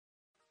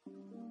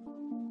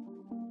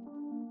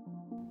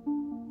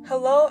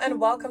Hello and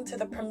welcome to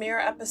the premiere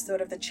episode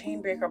of the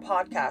Chainbreaker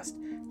podcast.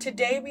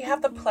 Today we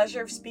have the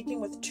pleasure of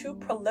speaking with two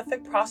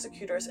prolific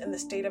prosecutors in the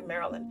state of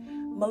Maryland.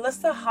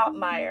 Melissa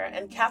Hopmeyer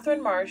and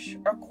Catherine Marsh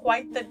are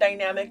quite the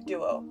dynamic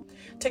duo.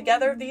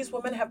 Together, these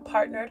women have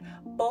partnered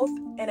both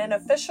in an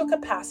official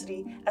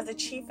capacity as the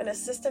Chief and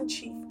Assistant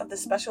Chief of the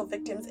Special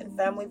Victims and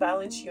Family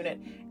Violence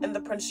Unit in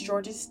the Prince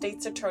George's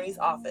State's Attorney's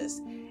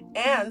Office,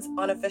 and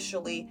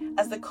unofficially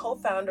as the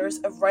co-founders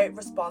of Right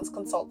Response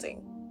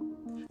Consulting.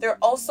 They're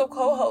also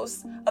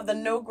co-hosts of the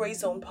No Gray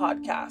Zone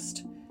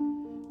podcast.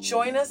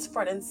 Join us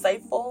for an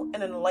insightful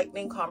and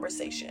enlightening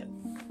conversation.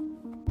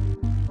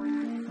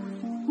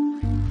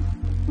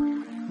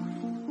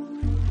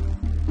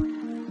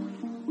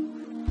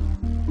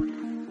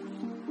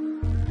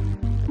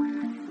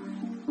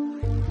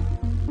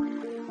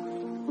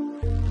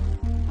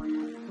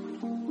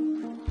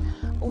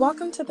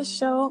 Welcome to the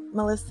show,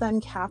 Melissa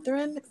and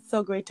Catherine. It's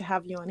so great to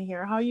have you on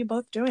here. How are you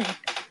both doing?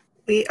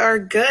 We are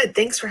good.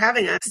 Thanks for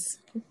having us.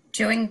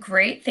 Doing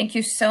great. Thank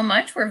you so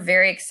much. We're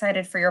very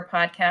excited for your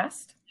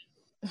podcast.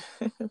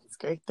 It's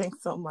great.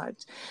 Thanks so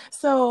much.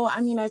 So,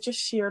 I just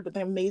shared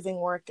the amazing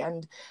work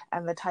and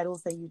the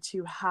titles that you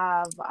two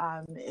have.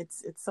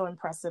 It's so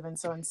impressive and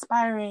so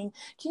inspiring.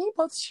 Can you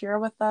both share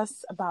with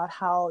us about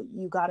how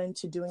you got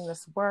into doing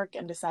this work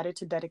and decided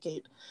to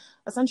dedicate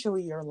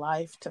essentially your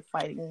life to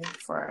fighting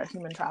for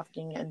human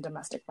trafficking and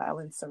domestic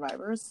violence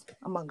survivors,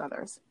 among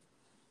others?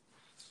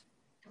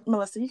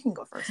 Melissa, you can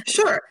go first.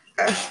 Sure.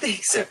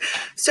 Thanks.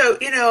 So,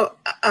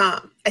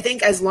 I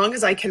think as long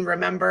as I can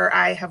remember,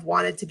 I have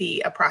wanted to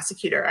be a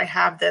prosecutor. I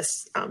have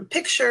this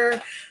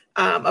picture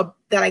that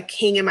I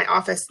hang in my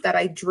office that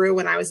I drew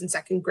when I was in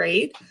second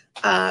grade.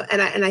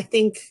 And I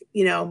think,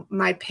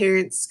 my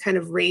parents kind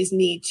of raised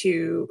me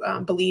to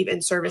believe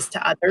in service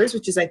to others,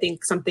 which is, I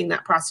think, something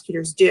that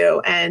prosecutors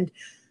do. And,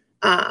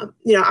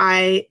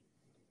 I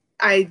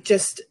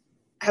just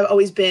have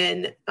always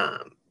been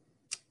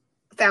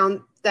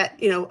found that,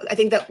 I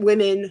think that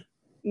women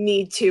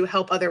need to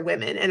help other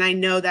women. And I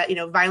know that,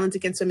 violence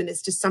against women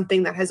is just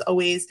something that has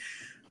always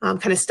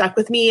kind of stuck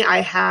with me.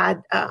 I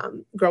had,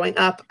 growing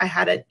up, I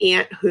had an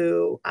aunt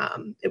who,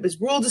 it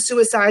was ruled a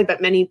suicide, but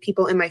many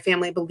people in my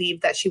family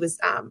believed that she was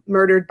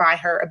murdered by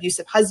her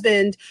abusive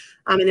husband.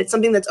 And it's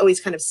something that's always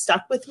kind of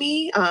stuck with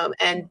me.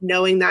 And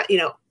knowing that,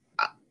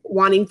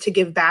 wanting to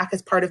give back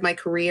as part of my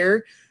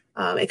career,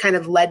 it kind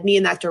of led me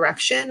in that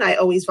direction. I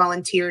always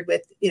volunteered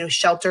with,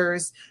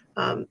 shelters,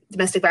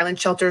 domestic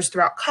violence shelters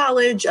throughout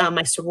college.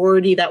 My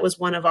sorority, that was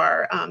one of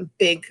our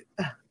big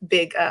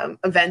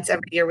events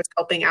every year, was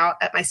helping out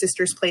at my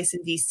sister's place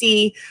in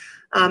DC.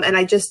 And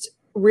I just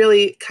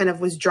really kind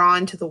of was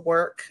drawn to the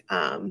work.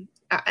 And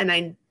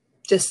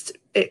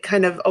it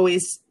kind of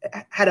always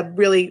had a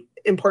really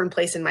important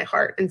place in my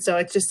heart. And so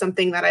it's just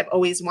something that I've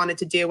always wanted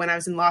to do. When I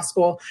was in law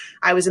school,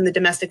 I was in the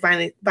domestic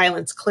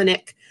violence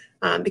clinic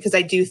because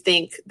I do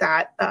think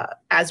that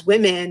as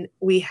women,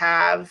 we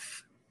have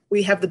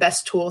the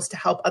best tools to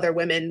help other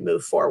women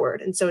move forward.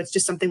 And so it's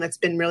just something that's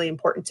been really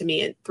important to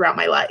me throughout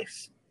my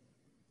life.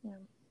 Yeah,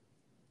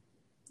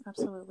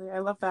 absolutely. I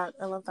love that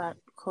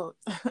quote.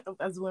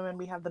 As women,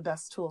 we have the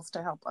best tools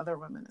to help other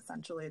women.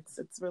 Essentially, it's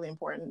really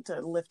important to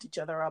lift each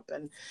other up.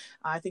 And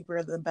I think we're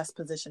in the best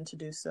position to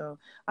do so.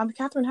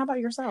 Catherine, how about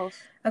yourself?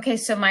 Okay.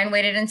 So mine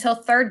waited until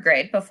third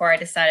grade before I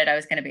decided I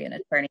was going to be an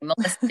attorney.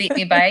 Melissa beat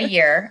me by a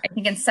year. I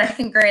think in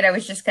second grade, I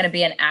was just going to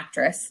be an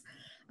actress.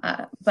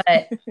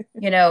 But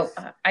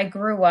I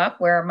grew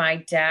up where my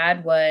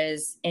dad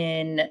was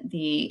in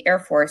the Air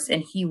Force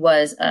and he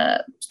was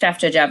a staff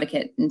judge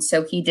advocate. And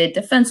so he did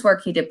defense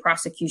work, he did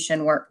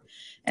prosecution work,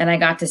 and I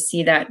got to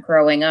see that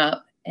growing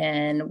up.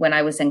 And when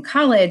I was in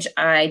college,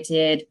 I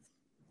did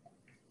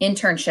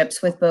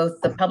internships with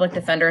both the Public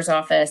Defender's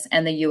Office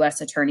and the U.S.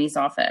 Attorney's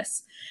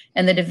Office.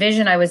 And the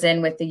division I was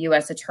in with the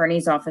U.S.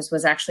 Attorney's Office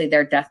was actually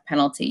their death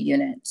penalty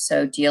unit.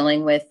 So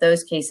dealing with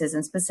those cases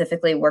and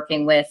specifically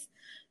working with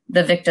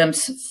the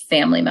victim's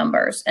family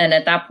members. And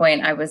at that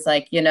point, I was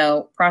like,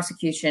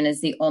 prosecution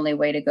is the only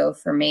way to go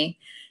for me.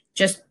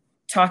 Just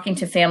talking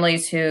to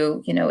families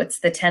who,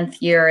 it's the 10th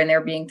year and they're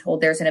being told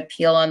there's an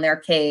appeal on their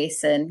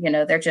case. And,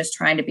 they're just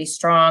trying to be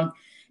strong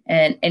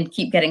and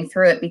keep getting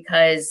through it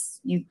because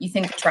you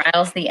think the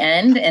trial's the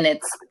end and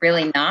it's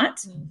really not.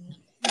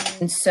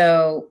 Mm-hmm. And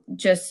so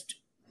just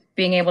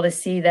being able to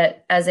see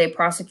that as a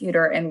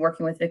prosecutor and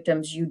working with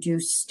victims, you do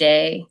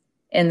stay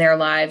in their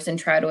lives and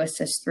try to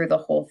assist through the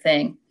whole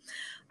thing.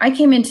 I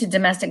came into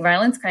domestic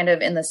violence kind of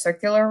in the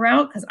circular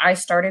route because I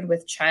started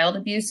with child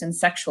abuse and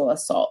sexual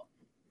assault.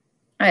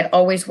 I had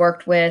always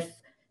worked with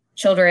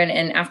children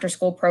in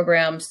after-school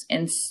programs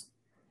and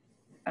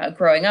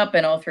growing up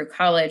and all through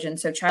college. And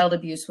so child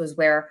abuse was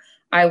where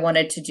I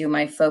wanted to do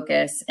my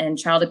focus, and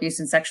child abuse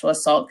and sexual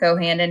assault go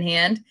hand in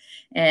hand.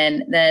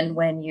 And then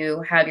when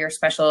you have your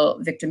special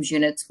victims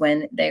units,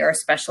 when they are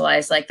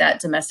specialized like that,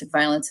 domestic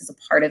violence is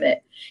a part of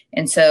it.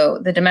 And so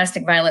the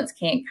domestic violence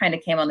came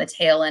on the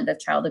tail end of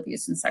child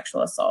abuse and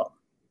sexual assault.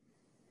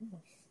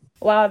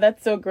 Wow,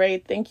 that's so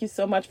great. Thank you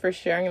so much for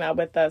sharing that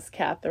with us,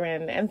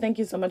 Catherine. And thank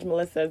you so much,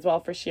 Melissa, as well,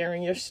 for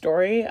sharing your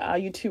story.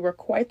 You two were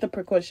quite the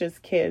precocious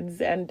kids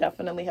and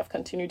definitely have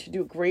continued to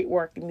do great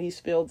work in these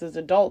fields as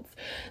adults.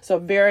 So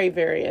very,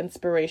 very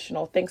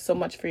inspirational. Thanks so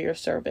much for your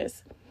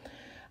service.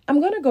 I'm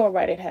going to go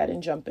right ahead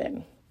and jump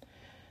in.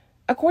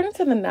 According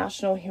to the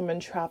National Human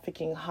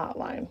Trafficking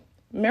Hotline,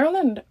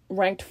 Maryland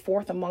ranked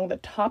fourth among the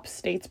top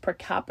states per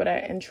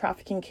capita in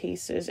trafficking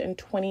cases in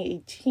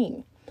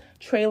 2018.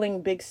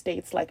 Trailing big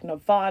states like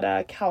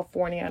Nevada,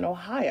 California, and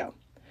Ohio.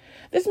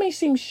 This may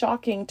seem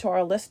shocking to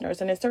our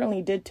listeners, and it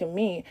certainly did to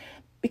me,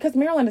 because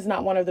Maryland is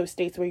not one of those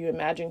states where you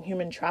imagine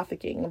human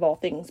trafficking, of all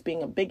things,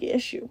 being a big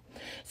issue.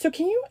 So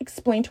can you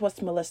explain to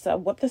us, Melissa,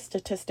 what the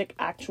statistic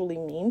actually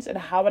means and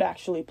how it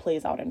actually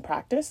plays out in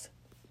practice?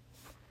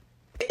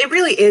 It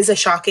really is a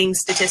shocking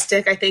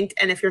statistic, I think,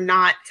 and if you're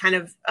not kind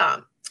of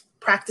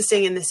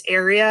practicing in this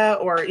area,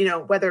 or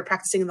whether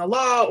practicing in the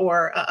law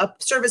or a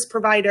service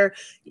provider,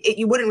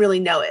 you wouldn't really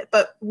know it.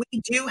 But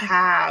we do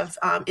have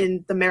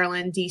in the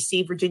Maryland,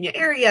 DC, Virginia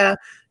area,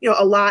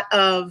 a lot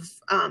of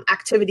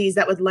activities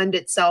that would lend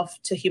itself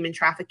to human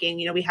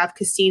trafficking. We have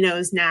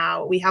casinos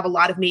now. We have a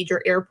lot of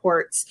major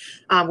airports.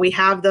 We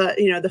have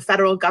the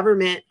federal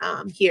government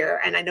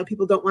here, and I know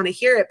people don't want to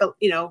hear it, but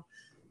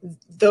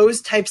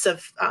those types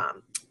of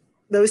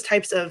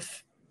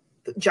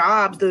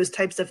jobs, those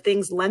types of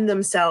things lend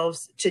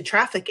themselves to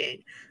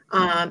trafficking.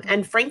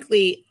 And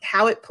frankly,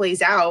 how it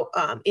plays out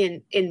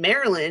in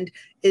Maryland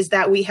is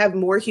that we have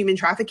more human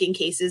trafficking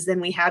cases than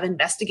we have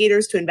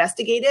investigators to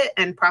investigate it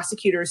and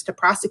prosecutors to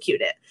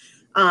prosecute it.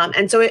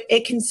 And so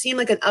it can seem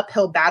like an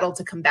uphill battle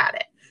to combat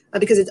it.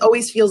 Because it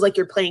always feels like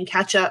you're playing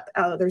catch up.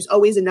 There's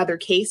always another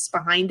case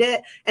behind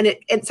it. And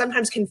it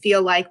sometimes can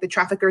feel like the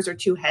traffickers are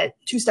two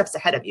steps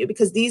ahead of you,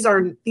 because these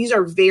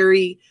are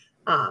very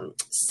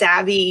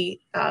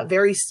savvy,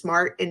 very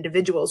smart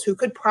individuals who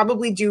could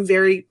probably do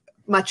very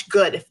much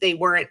good if they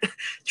weren't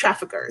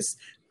traffickers.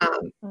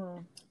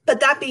 But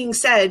that being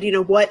said,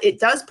 what it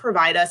does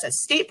provide us as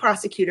state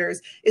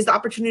prosecutors is the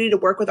opportunity to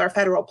work with our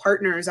federal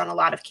partners on a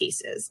lot of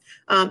cases.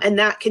 And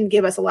that can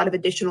give us a lot of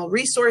additional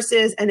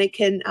resources, and it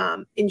can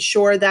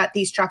ensure that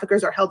these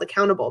traffickers are held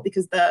accountable,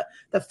 because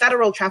the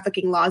federal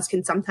trafficking laws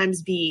can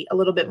sometimes be a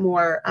little bit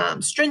more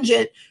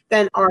stringent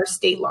than our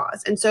state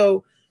laws. And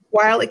so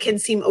while it can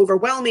seem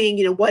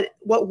overwhelming,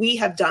 what we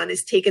have done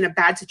is taken a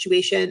bad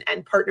situation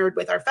and partnered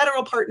with our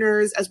federal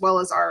partners, as well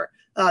as our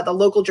the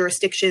local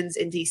jurisdictions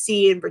in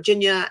DC and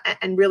Virginia,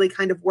 and really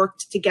kind of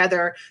worked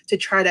together to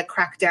try to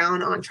crack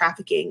down on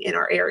trafficking in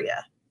our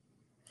area.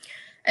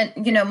 And,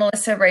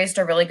 Melissa raised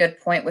a really good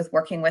point with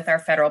working with our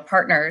federal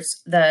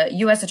partners. The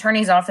U.S.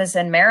 Attorney's Office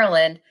in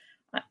Maryland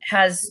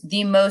has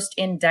the most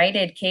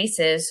indicted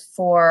cases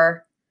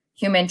for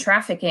human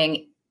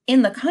trafficking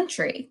in the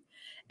country.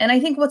 And I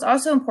think what's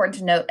also important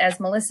to note, as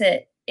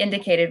Melissa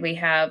indicated, we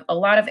have a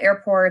lot of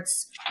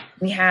airports.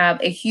 We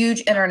have a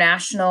huge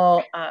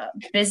international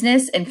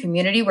business and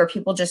community where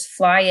people just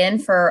fly in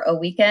for a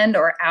weekend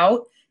or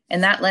out,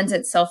 and that lends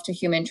itself to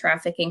human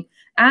trafficking,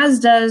 as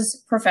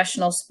does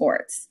professional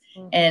sports.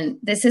 And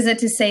this isn't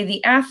to say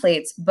the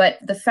athletes, but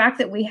the fact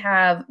that we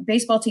have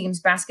baseball teams,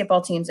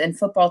 basketball teams, and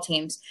football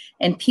teams,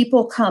 and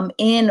people come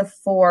in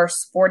for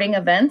sporting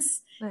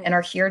events and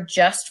are here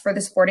just for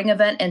the sporting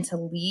event and to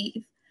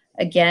leave.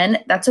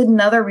 Again, that's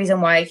another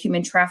reason why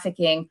human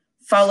trafficking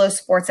follows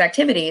sports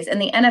activities. And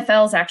the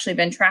NFL has actually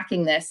been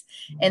tracking this,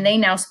 and they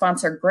now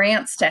sponsor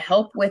grants to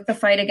help with the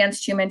fight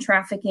against human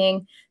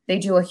trafficking. They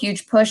do a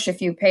huge push,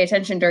 if you pay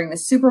attention, during the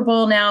Super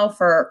Bowl now,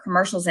 for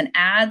commercials and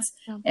ads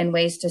and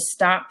ways to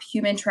stop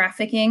human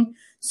trafficking.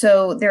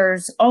 So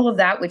there's all of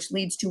that, which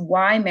leads to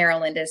why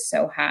Maryland is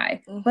so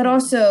high, but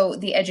also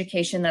the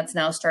education that's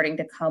now starting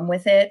to come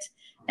with it,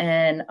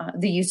 and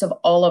the use of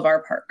all of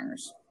our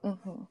partners.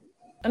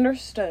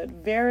 Understood.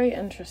 Very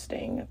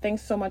interesting.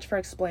 Thanks so much for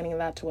explaining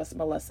that to us,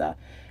 Melissa.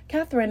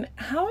 Catherine,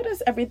 how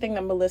does everything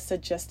that Melissa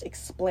just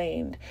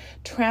explained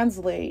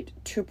translate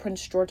to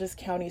Prince George's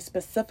County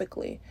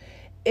specifically?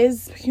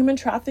 Is human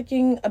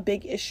trafficking a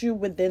big issue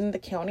within the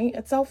county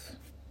itself?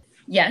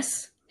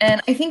 Yes. And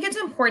I think it's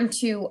important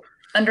to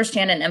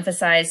understand and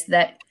emphasize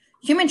that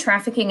human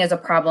trafficking is a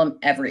problem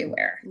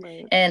everywhere.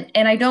 Right. And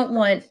I don't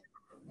want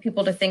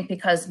people to think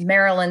because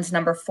Maryland's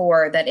number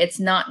 4 that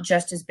it's not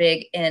just as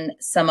big in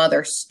some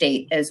other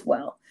state as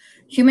well.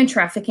 Human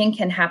trafficking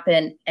can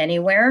happen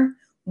anywhere.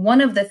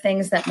 One of the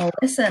things that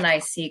Melissa and I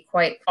see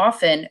quite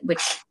often,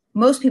 which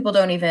most people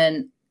don't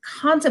even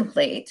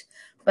contemplate,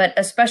 but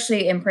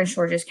especially in Prince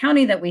George's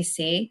County that we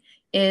see,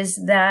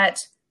 is that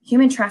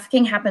human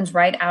trafficking happens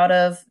right out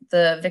of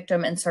the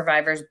victim and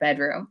survivor's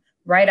bedroom,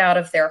 right out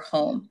of their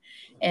home.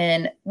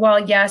 And while,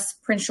 yes,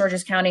 Prince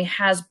George's County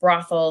has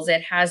brothels,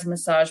 it has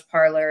massage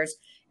parlors,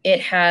 it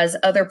has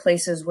other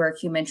places where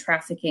human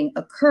trafficking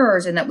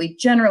occurs and that we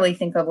generally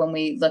think of when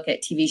we look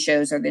at TV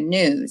shows or the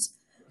news.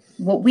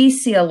 What we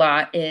see a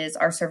lot is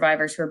our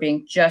survivors who are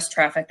being just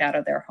trafficked out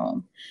of their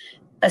home,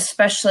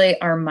 especially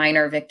our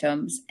minor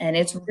victims. And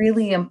it's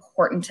really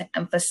important to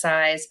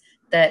emphasize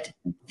that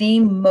the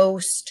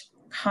most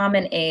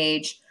common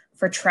age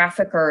for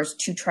traffickers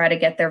to try to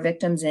get their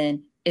victims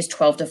in is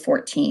 12 to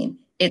 14.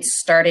 It's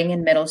starting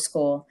in middle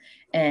school.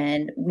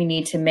 And we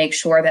need to make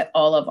sure that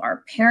all of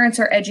our parents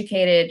are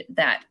educated,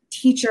 that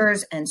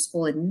teachers and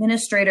school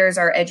administrators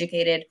are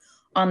educated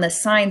on the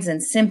signs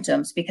and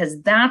symptoms, because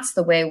that's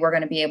the way we're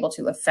going to be able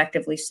to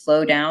effectively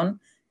slow down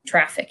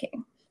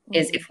trafficking,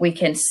 is if we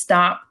can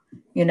stop,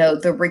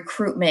 the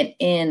recruitment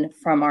in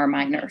from our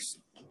minors.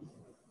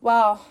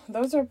 Wow,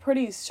 those are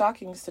pretty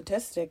shocking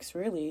statistics,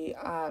 really.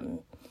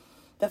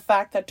 The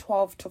fact that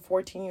 12 to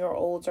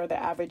 14-year-olds are the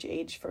average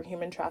age for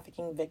human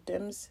trafficking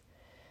victims,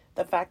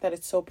 the fact that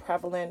it's so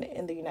prevalent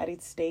in the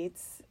United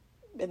States,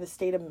 in the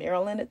state of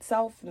Maryland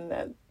itself, in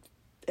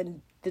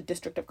the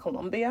District of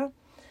Columbia,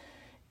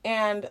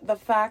 and the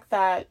fact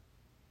that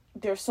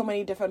there's so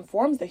many different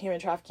forms that human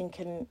trafficking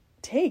can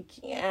take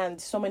and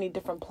so many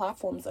different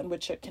platforms on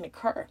which it can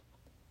occur.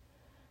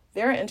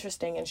 Very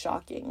interesting and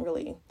shocking,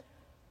 really.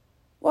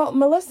 Well,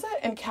 Melissa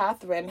and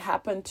Catherine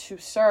happen to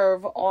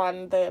serve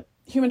on the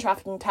human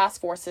trafficking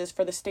task forces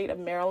for the state of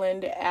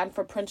Maryland and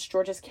for Prince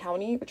George's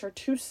County, which are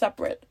two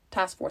separate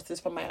task forces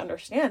from my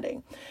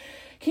understanding.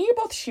 Can you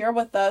both share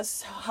with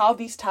us how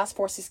these task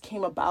forces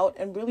came about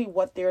and really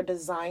what they're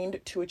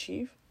designed to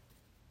achieve?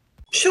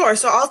 Sure.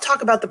 So I'll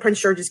talk about the Prince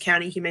George's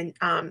County Human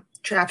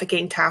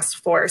Trafficking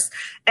Task Force.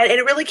 And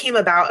it really came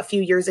about a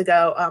few years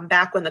ago,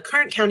 back when the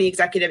current county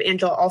executive,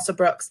 Angela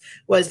Alsobrooks,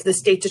 was the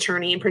state's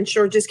attorney in Prince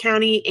George's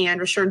County,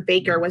 and Rashern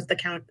Baker was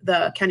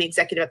the county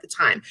executive at the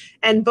time.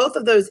 And both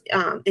of those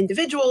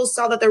individuals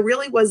saw that there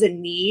really was a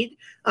need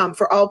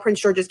for all Prince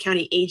George's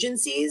County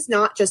agencies,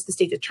 not just the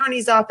state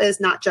attorney's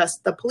office, not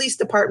just the police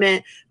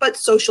department, but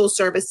social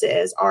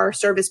services, our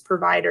service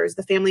providers,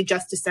 the Family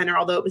Justice Center,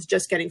 although it was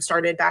just getting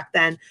started back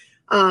then.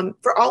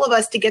 For all of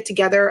us to get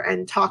together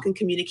and talk and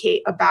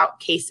communicate about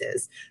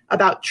cases,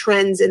 about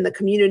trends in the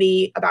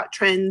community, about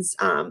trends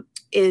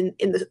in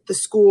the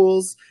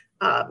schools,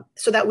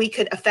 so that we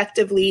could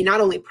effectively not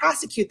only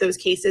prosecute those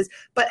cases,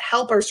 but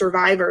help our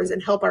survivors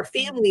and help our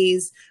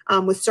families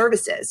with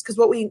services. Because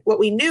what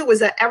we knew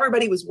was that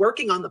everybody was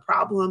working on the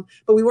problem,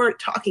 but we weren't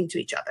talking to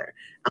each other.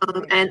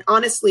 And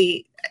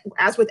honestly,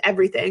 as with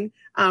everything,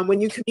 when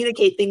you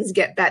communicate, things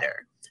get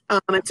better.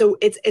 And so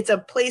it's a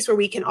place where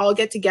we can all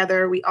get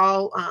together. We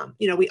all,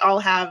 we all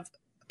have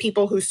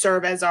people who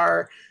serve as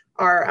our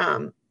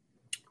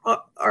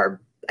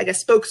I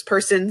guess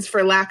spokespersons,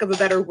 for lack of a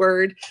better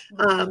word.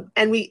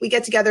 And we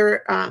get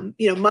together,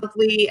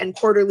 monthly and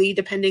quarterly,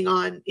 depending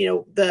on,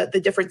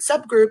 the different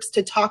subgroups,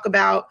 to talk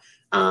about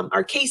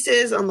our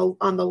cases. On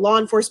the law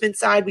enforcement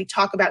side, we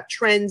talk about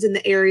trends in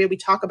the area. We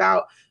talk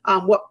about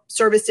what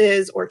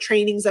services or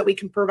trainings that we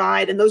can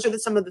provide. And those are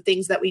some of the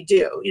things that we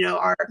do.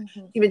 Our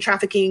human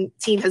trafficking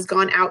team has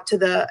gone out to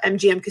the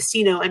MGM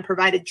casino and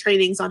provided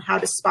trainings on how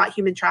to spot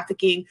human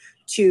trafficking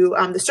to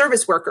the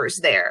service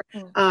workers there.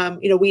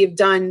 We have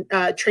done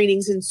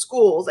trainings in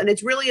schools, and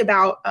it's really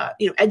about,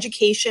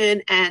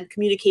 education and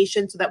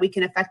communication so that we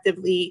can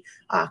effectively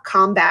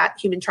combat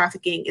human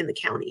trafficking in the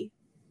county.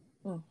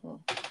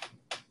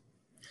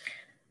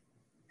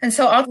 And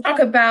so I'll talk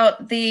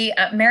about the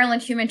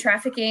Maryland Human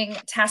Trafficking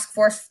Task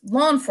Force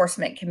Law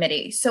Enforcement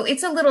Committee. So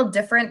it's a little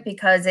different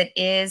because it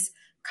is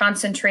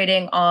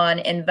concentrating on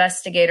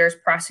investigators,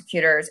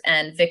 prosecutors,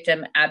 and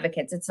victim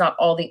advocates. It's not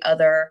all the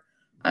other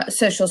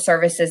social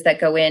services that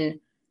go in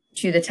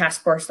to the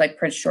task force like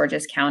Prince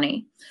George's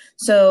County.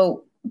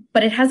 So,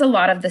 but it has a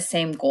lot of the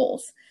same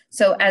goals.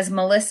 So as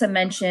Melissa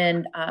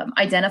mentioned,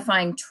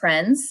 identifying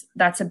trends,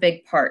 that's a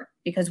big part,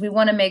 because we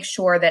want to make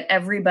sure that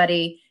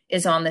everybody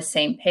is on the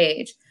same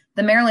page.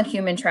 The Maryland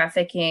Human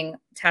Trafficking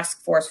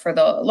Task Force for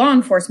the law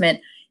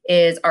enforcement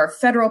is our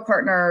federal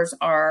partners,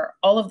 are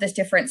all of the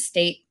different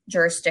state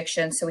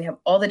jurisdictions. So we have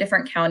all the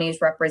different counties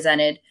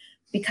represented.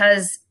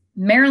 Because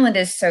Maryland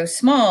is so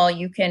small,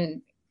 you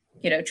can,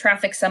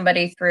 traffic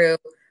somebody through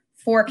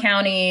 4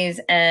 counties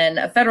and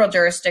a federal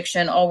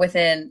jurisdiction all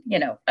within,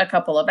 a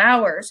couple of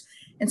hours.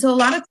 And so a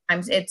lot of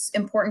times it's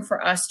important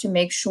for us to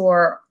make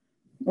sure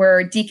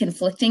we're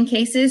deconflicting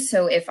cases.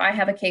 So if I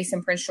have a case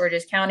in Prince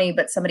George's County,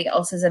 but somebody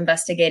else is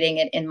investigating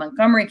it in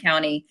Montgomery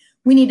County,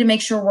 we need to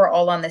make sure we're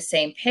all on the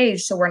same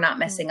page so we're not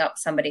messing up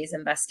somebody's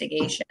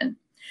investigation.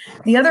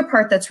 The other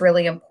part that's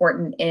really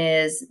important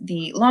is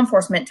the Law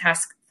Enforcement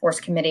Task Force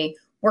Committee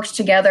works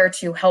together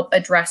to help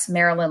address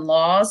Maryland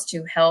laws,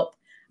 to help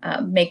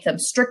make them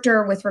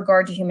stricter with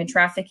regard to human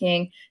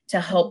trafficking, to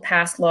help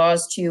pass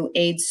laws to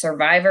aid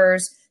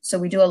survivors. So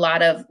we do a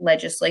lot of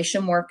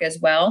legislation work as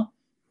well.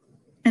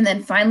 And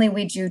then finally,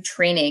 we do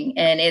training,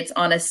 and it's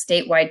on a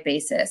statewide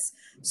basis.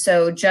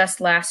 So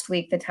just last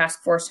week, the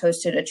task force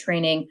hosted a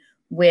training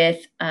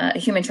with a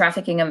human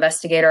trafficking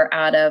investigator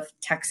out of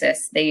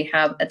Texas. They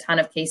have a ton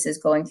of cases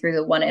going through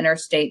the one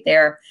interstate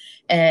there.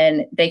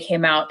 And they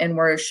came out and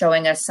were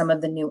showing us some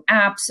of the new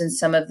apps and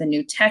some of the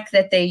new tech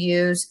that they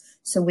use,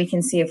 so we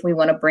can see if we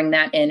want to bring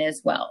that in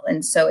as well.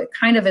 And so it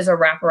kind of is a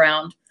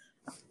wraparound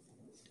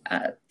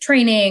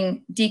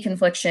training,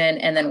 deconfliction,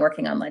 and then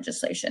working on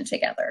legislation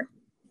together.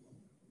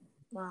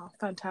 Wow,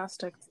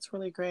 fantastic. That's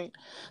really great.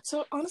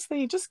 So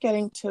honestly, just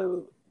getting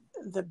to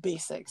the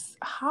basics,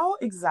 how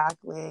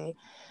exactly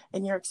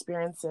in your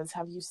experiences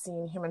have you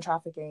seen human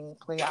trafficking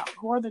play out?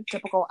 Who are the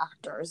typical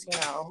actors,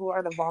 who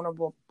are the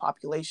vulnerable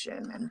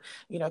population? And,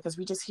 because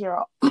we just hear,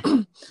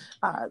 a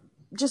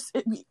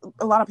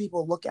lot of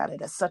people look at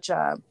it as such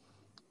a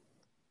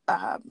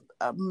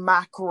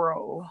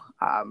macro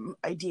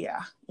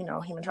idea,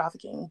 human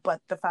trafficking.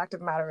 But the fact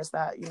of the matter is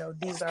that,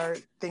 these are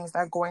things that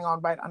are going on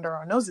right under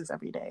our noses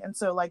every day. And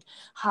so,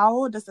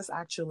 how does this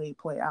actually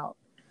play out?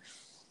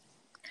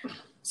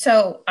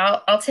 So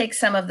I'll take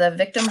some of the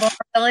victim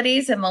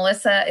vulnerabilities, and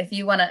Melissa, if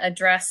you want to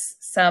address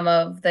some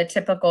of the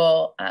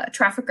typical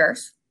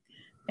traffickers,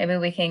 maybe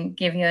we can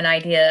give you an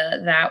idea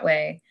that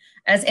way.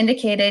 As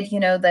indicated,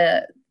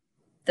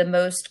 the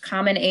most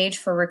common age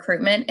for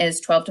recruitment is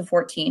 12 to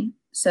 14.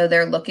 So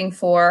they're looking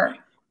for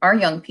our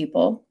young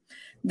people.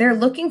 They're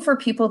looking for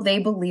people they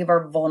believe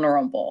are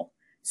vulnerable,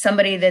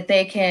 somebody that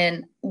they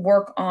can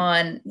work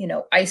on,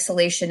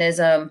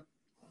 isolationism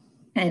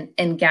and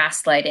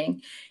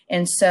gaslighting.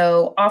 And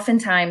so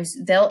oftentimes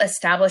they'll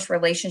establish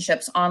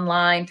relationships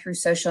online through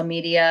social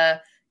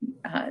media,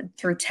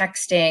 through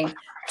texting,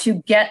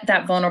 to get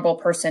that vulnerable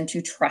person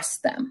to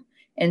trust them.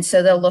 And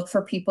so they'll look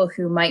for people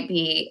who might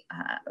be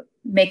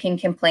making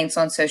complaints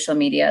on social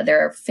media.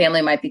 Their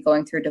family might be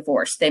going through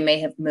divorce. They may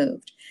have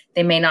moved.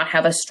 They may not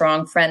have a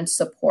strong friend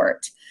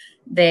support.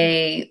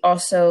 They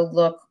also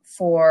look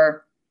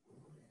for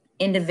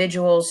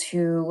individuals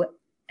who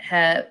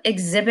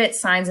exhibit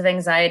signs of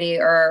anxiety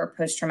or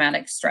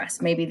post-traumatic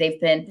stress. Maybe they've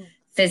been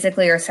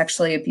physically or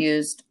sexually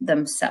abused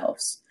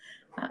themselves.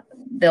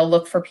 They'll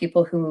look for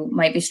people who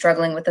might be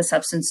struggling with a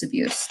substance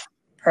abuse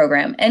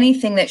program,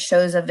 anything that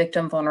shows a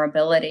victim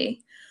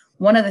vulnerability.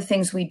 One of the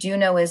things we do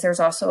know is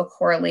there's also a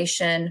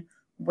correlation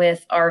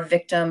with our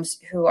victims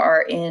who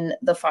are in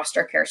the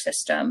foster care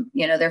system.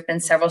 There have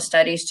been several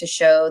studies to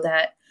show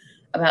that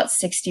about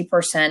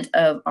 60%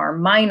 of our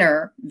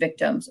minor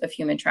victims of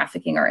human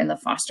trafficking are in the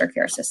foster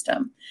care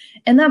system.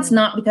 And that's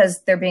not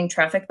because they're being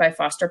trafficked by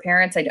foster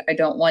parents. I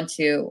don't want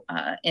to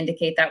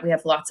indicate that. We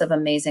have lots of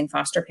amazing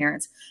foster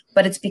parents,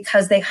 but it's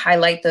because they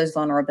highlight those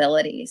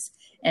vulnerabilities.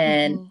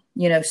 And,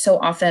 so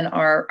often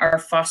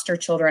our foster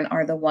children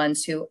are the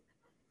ones who,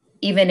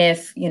 even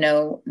if,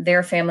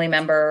 their family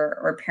member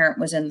or parent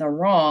was in the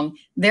wrong,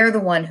 they're the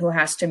one who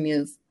has to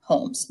move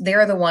homes.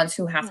 They're the ones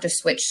who have to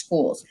switch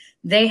schools.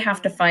 They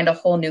have to find a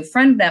whole new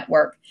friend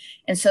network.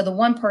 And so the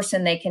one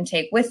person they can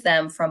take with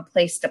them from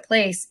place to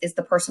place is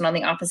the person on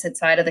the opposite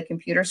side of the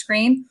computer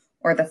screen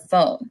or the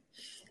phone.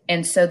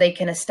 And so they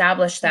can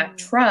establish that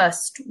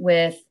trust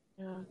with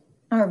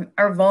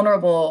our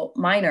vulnerable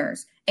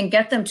minors and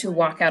get them to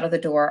walk out of the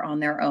door on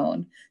their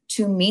own,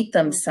 to meet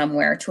them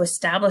somewhere, to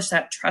establish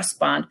that trust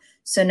bond.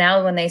 So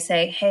now when they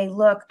say, hey,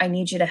 look, I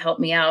need you to help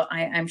me out.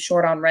 I'm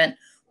short on rent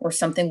or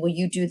something. Will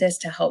you do this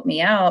to help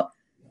me out?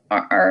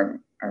 Our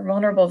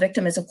vulnerable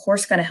victim is, of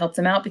course, going to help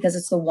them out because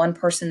it's the one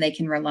person they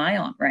can rely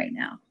on right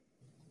now.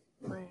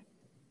 Right.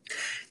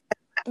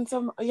 And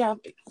so,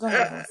 go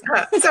ahead.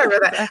 Sorry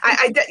about that.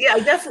 I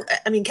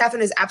definitely,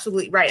 Catherine is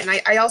absolutely right. And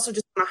I also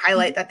just want to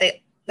highlight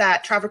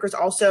that traffickers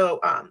also,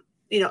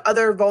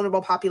 other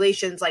vulnerable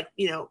populations like,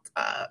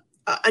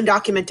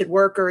 undocumented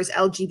workers,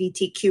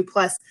 LGBTQ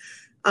plus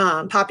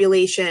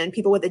population,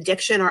 people with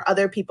addiction are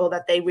other people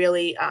that they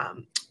really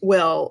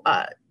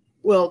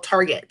will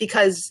target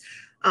because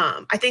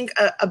I think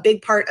a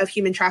big part of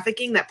human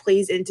trafficking that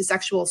plays into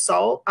sexual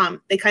assault,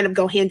 they kind of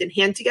go hand in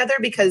hand together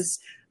because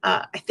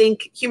I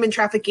think human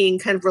trafficking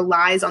kind of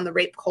relies on the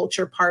rape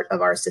culture part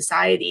of our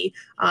society.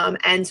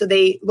 And so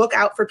they look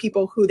out for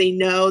people who they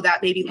know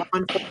that maybe law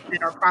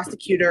enforcement or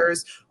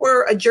prosecutors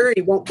or a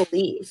jury won't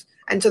believe.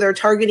 And so they're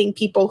targeting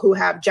people who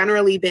have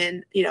generally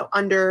been,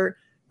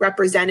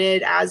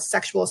 underrepresented as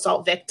sexual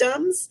assault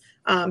victims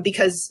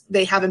because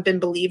they haven't been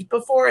believed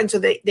before. And so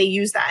they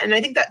use that. And I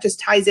think that just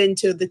ties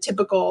into the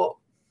typical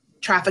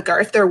trafficker,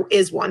 if there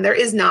is one. There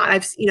is not.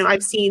 I've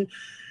seen,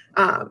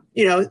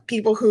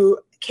 people who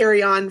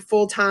carry on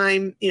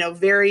full-time,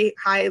 very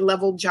high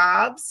level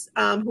jobs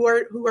who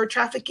are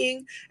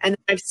trafficking. And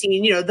I've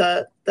seen,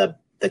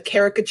 the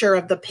caricature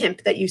of the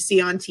pimp that you see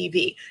on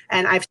TV.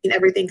 And I've seen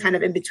everything kind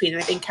of in between.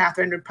 And I think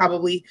Catherine would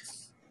probably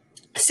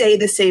say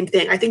the same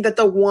thing. I think that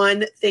the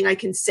one thing I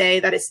can say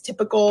that is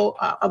typical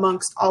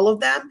amongst all of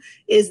them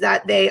is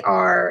that they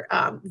are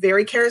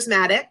very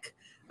charismatic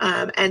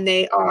and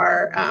they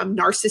are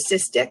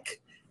narcissistic.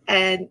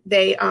 And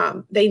they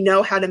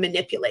know how to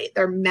manipulate.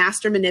 They're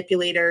master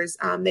manipulators.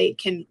 They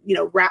can,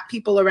 wrap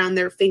people around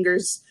their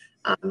fingers.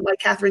 Like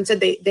Catherine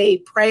said,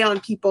 they prey on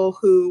people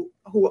who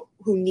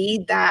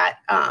need that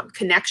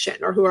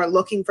connection or who are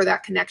looking for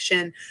that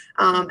connection.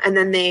 And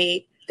then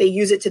they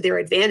use it to their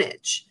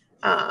advantage.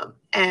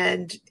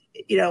 And,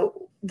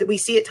 we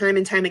see it time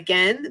and time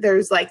again.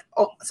 There's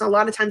so a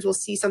lot of times we'll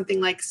see something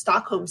like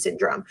Stockholm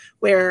syndrome,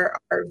 where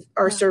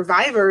our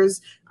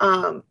survivors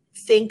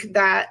think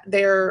that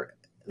their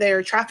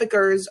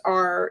traffickers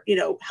are,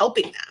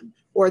 helping them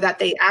or that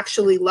they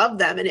actually love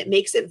them. And it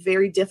makes it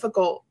very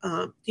difficult,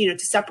 to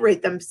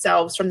separate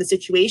themselves from the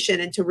situation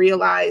and to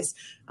realize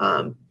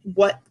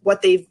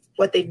what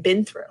they've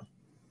been through.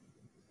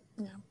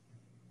 Yeah.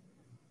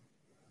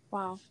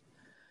 Wow.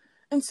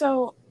 And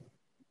so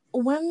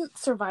when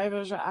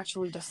survivors are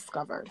actually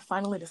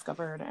finally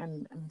discovered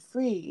and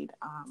freed,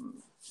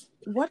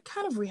 what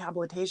kind of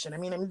rehabilitation? I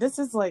mean, this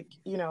is like,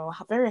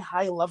 very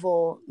high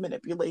level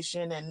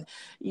manipulation and,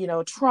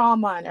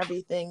 trauma and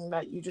everything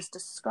that you just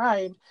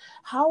described.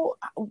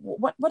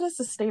 What is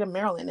the state of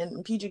Maryland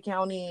and PG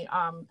County,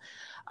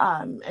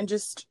 and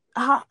just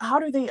how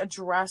do they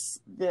address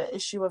the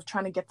issue of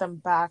trying to get them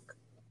back,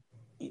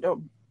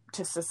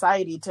 to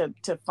society,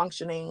 to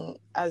functioning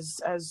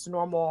as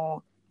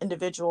normal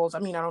individuals? I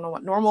mean, I don't know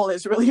what normal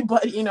is really,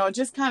 but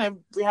just kind of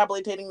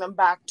rehabilitating them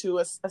back to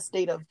a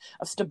state of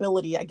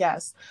stability, I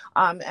guess.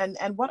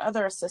 And what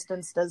other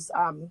assistance does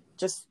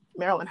just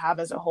Maryland have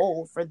as a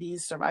whole for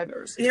these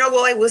survivors?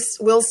 What I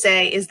will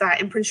say is that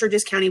in Prince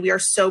George's County, we are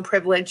so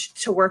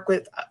privileged to work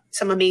with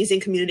some amazing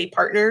community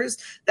partners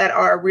that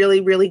are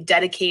really, really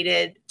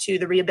dedicated to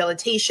the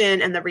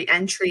rehabilitation and the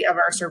reentry of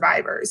our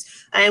survivors.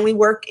 And we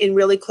work in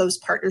really close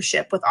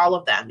partnership with all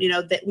of them,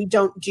 that we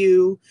don't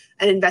do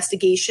an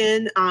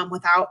investigation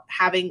without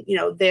having,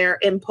 their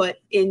input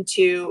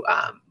into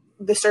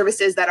the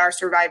services that our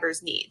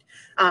survivors need.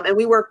 And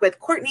we work with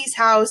Courtney's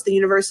House, the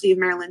University of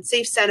Maryland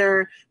Safe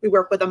Center. We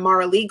work with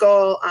Amara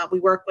Legal. We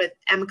work with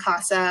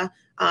MCASA.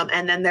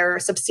 And then their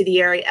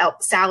subsidiary,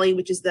 Sally,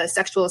 which is the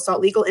Sexual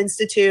Assault Legal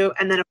Institute.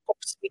 And then, of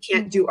course, we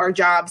can't do our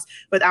jobs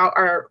without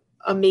our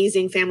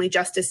amazing Family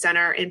Justice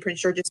Center in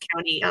Prince George's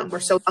County. We're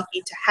so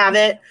lucky to have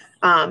it.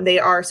 They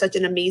are such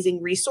an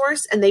amazing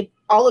resource, and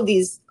all of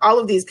these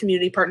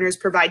community partners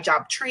provide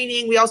job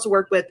training. We also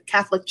work with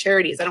Catholic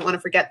Charities. I don't want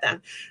to forget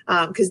them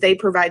because they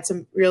provide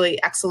some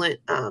really excellent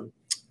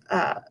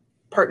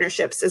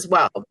partnerships as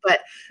well. But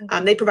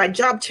they provide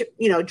job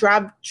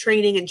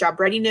training and job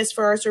readiness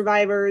for our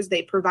survivors.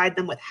 They provide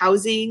them with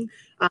housing,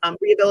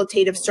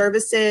 rehabilitative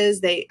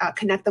services. They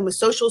connect them with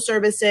social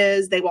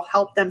services. They will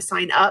help them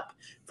sign up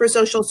for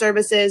social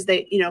services.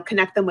 They,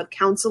 connect them with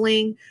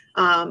counseling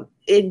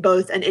in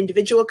both an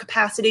individual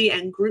capacity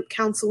and group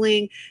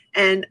counseling.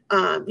 And,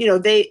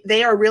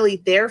 they are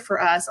really there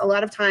for us. A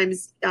lot of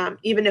times,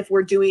 even if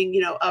we're doing,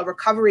 a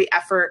recovery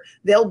effort,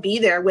 they'll be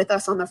there with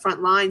us on the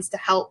front lines to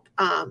help,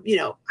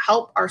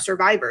 help our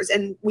survivors.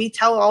 And we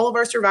tell all of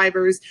our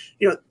survivors,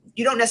 you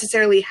don't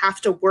necessarily have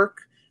to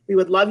work. We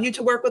would love you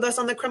to work with us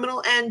on the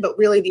criminal end, but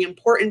really the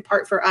important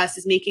part for us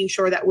is making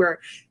sure that we're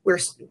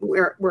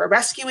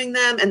rescuing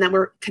them, and then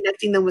we're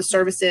connecting them with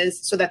services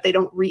so that they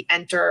don't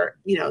re-enter,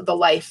 the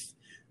life.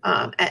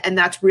 And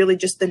that's really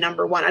just the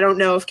number one. I don't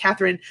know if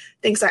Catherine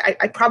thinks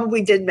I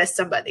probably did miss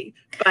somebody,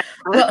 but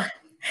well,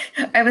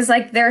 I was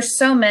like, there's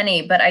so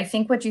many, but I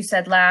think what you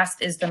said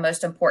last is the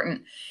most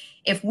important.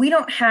 If we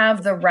don't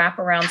have the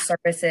wraparound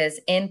services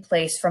in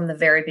place from the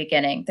very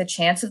beginning, the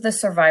chance of the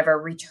survivor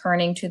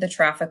returning to the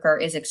trafficker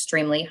is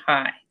extremely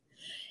high.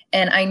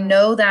 And I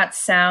know that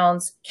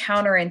sounds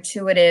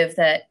counterintuitive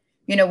that,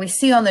 we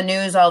see on the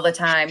news all the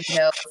time,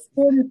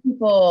 40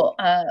 people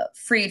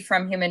freed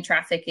from human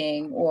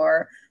trafficking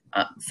or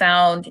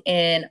found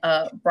in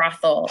a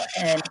brothel.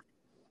 And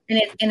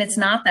it's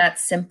not that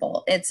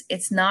simple.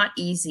 It's not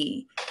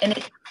easy. And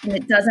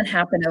it doesn't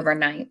happen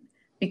overnight,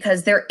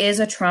 because there is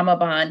a trauma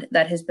bond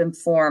that has been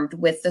formed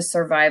with the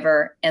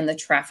survivor and the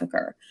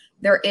trafficker.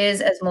 There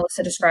is, as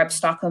Melissa described,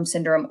 Stockholm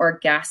Syndrome or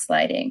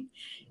gaslighting.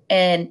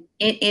 And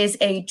it is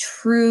a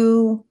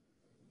true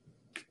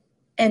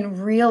and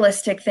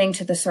realistic thing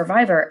to the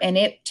survivor. And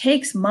it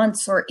takes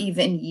months or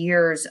even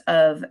years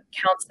of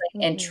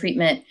counseling and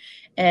treatment.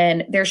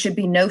 And there should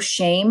be no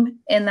shame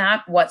in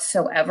that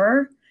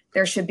whatsoever.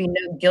 There should be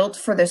no guilt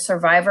for the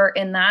survivor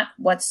in that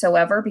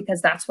whatsoever,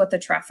 because that's what the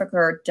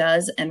trafficker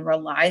does and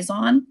relies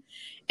on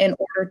in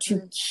order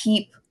to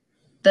keep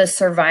the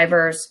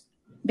survivors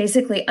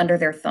basically under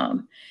their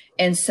thumb.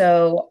 And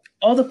so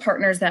all the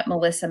partners that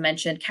Melissa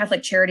mentioned,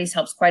 Catholic Charities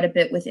helps quite a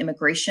bit with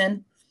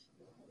immigration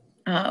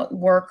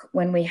work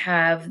when we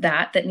have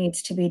that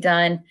needs to be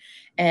done.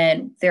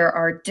 And there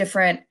are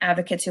different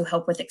advocates who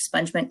help with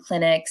expungement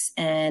clinics.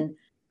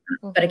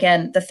 But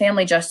again, the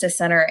Family Justice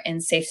Center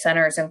and Safe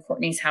Centers and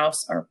Courtney's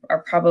House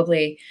are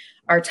probably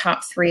our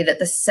top three, that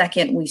the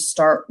second we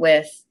start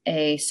with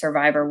a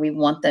survivor, we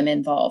want them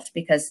involved,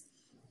 because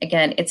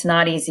again, it's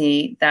not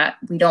easy, that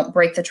we don't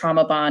break the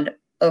trauma bond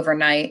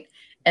overnight.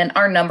 And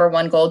our number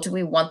one goal, do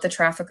we want the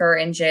trafficker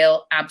in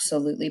jail?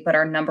 Absolutely. But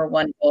our number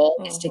one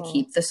goal is to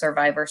keep the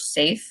survivor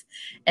safe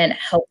and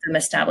help them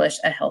establish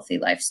a healthy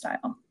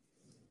lifestyle.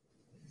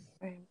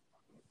 Right.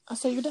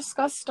 So you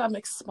discussed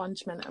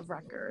expungement of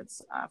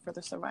records for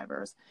the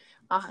survivors.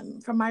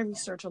 From my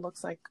research, it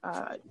looks like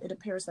it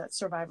appears that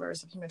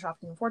survivors of human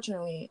trafficking,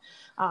 unfortunately,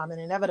 and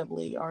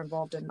inevitably are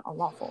involved in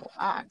unlawful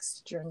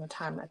acts during the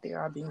time that they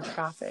are being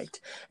trafficked.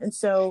 And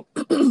so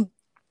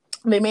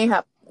they may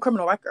have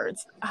criminal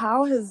records.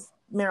 How has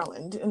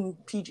Maryland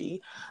and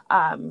PG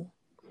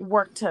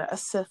worked to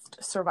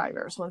assist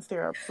survivors once they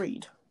are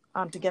freed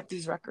to get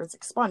these records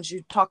expunged.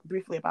 You talked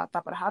briefly about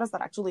that, but how does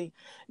that actually,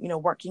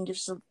 work? Can you give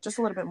just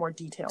a little bit more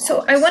detail?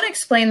 So I want to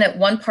explain that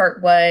one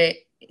part was,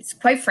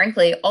 quite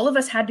frankly, all of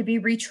us had to be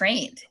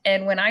retrained.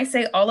 And when I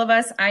say all of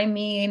us, I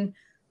mean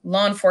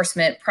law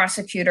enforcement,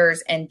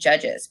 prosecutors, and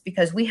judges,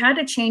 because we had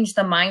to change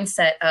the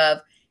mindset of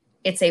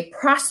it's a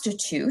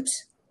prostitute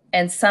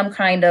and some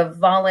kind of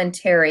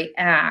voluntary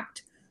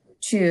act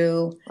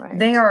to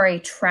they are a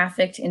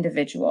trafficked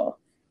individual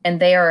and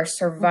they are a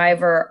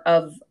survivor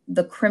of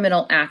the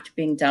criminal act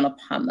being done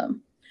upon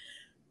them.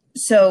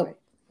 So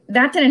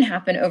that didn't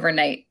happen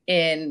overnight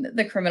in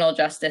the criminal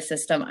justice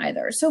system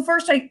either. So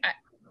first, I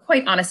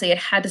quite honestly, it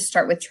had to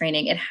start with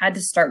training. It had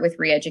to start with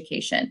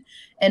re-education.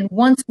 And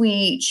once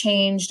we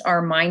changed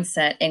our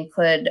mindset and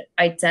could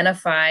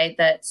identify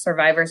that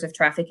survivors of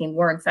trafficking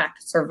were in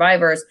fact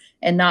survivors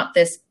and not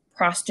this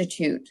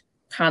prostitute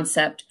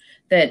concept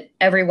that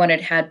everyone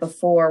had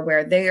before,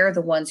 where they're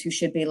the ones who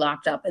should be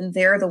locked up and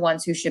they're the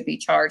ones who should be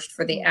charged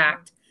for the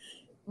act.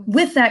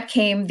 With that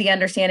came the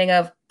understanding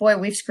of, boy,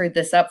 we've screwed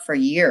this up for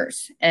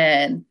years.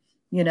 And,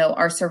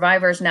 our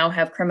survivors now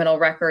have criminal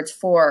records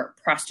for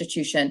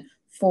prostitution,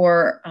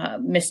 for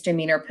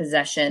misdemeanor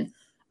possession,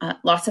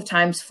 lots of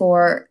times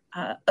for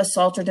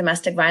assault or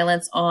domestic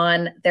violence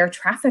on their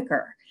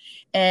trafficker.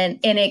 And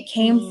it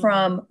came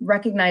from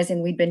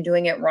recognizing we'd been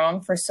doing it wrong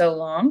for so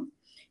long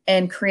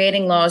and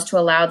creating laws to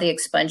allow the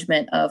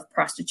expungement of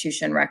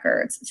prostitution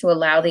records, to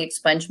allow the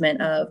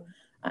expungement of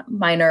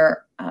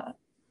minor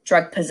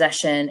drug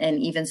possession, and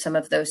even some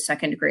of those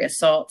second-degree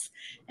assaults.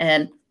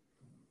 And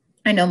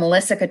I know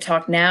Melissa could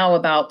talk now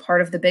about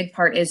part of the big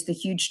part is the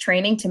huge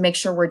training to make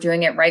sure we're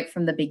doing it right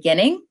from the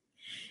beginning.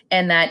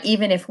 And that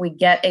even if we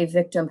get a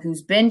victim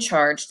who's been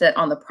charged, that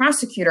on the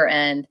prosecutor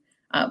end,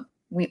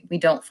 we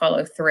don't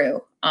follow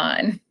through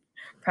on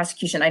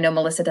prosecution. I know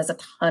Melissa does a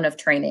ton of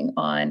training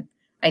on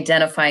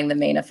identifying the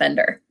main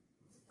offender.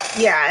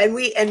 Yeah, and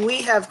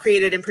we have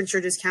created in Prince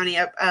George's County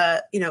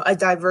a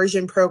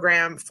diversion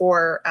program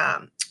for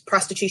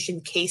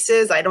prostitution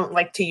cases. I don't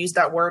like to use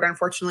that word.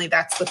 Unfortunately,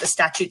 that's what the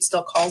statute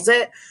still calls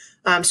it,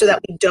 so that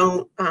we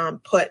don't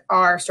put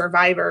our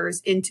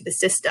survivors into the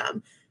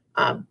system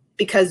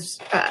because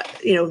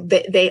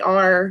they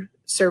are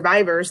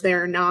survivors.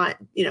 They're not,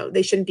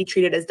 they shouldn't be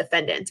treated as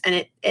defendants,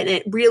 and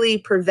it really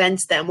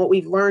prevents them. What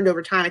we've learned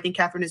over time, I think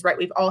Catherine is right.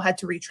 We've all had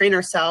to retrain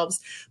ourselves,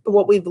 but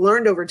what we've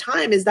learned over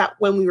time is that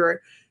when we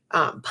were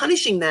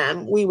punishing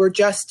them, we were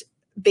just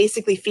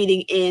basically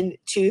feeding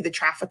into the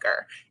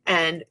trafficker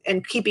and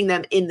keeping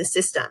them in the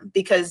system,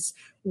 because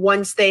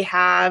once they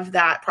have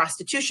that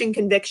prostitution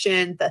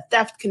conviction, the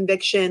theft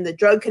conviction, the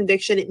drug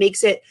conviction, it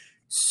makes it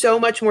so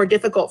much more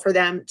difficult for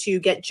them to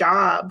get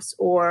jobs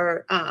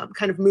or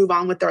kind of move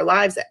on with their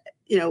lives.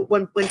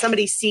 When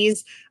somebody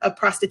sees a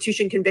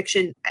prostitution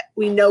conviction,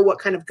 we know what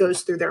kind of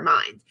goes through their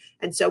mind.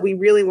 And so we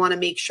really want to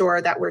make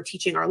sure that we're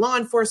teaching our law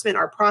enforcement,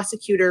 our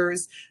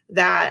prosecutors,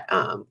 that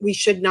we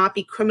should not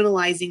be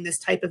criminalizing this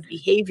type of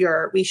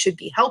behavior. We should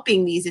be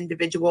helping these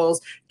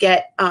individuals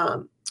get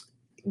out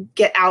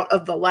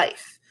of the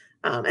life.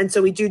 And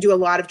so we do a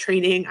lot of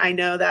training. I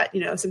know that,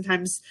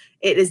 sometimes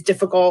it is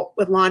difficult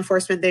with law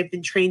enforcement. They've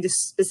been trained a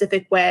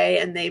specific way,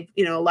 and they've,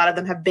 a lot of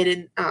them have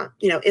been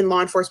in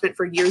law enforcement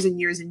for years and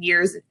years and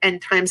years, and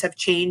times have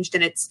changed,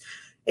 and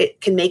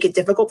it can make it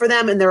difficult for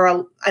them. And there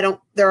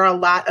are a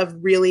lot of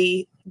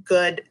really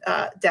good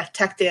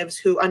detectives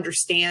who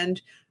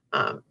understand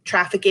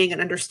trafficking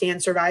and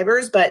understand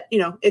survivors, but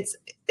it's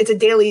a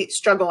daily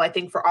struggle, I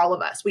think, for all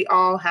of us. We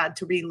all had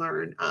to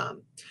relearn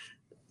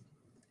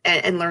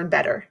and learn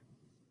better.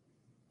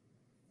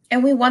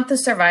 And we want the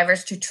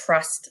survivors to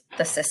trust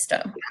the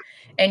system.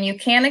 And you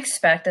can't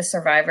expect a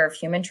survivor of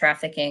human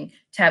trafficking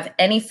to have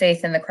any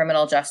faith in the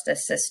criminal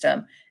justice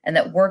system and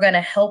that we're going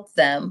to help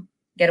them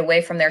get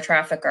away from their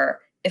trafficker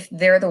if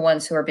they're the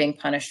ones who are being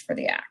punished for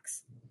the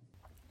acts.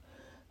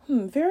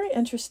 Very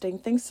interesting.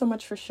 Thanks so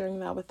much for sharing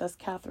that with us,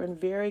 Catherine.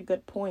 Very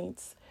good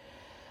points.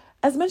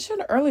 As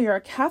mentioned earlier,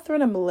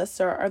 Catherine and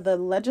Melissa are the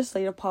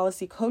legislative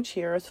policy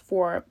co-chairs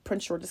for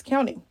Prince George's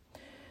County.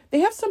 They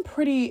have some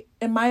pretty,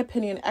 in my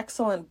opinion,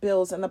 excellent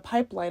bills in the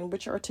pipeline,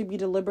 which are to be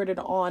deliberated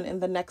on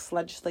in the next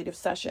legislative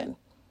session.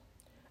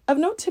 Of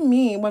note to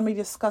me, when we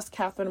discuss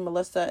Catherine and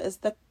Melissa, is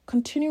the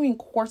continuing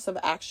course of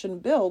action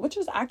bill, which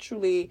is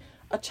actually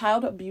a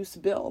child abuse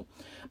bill,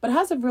 but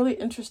has a really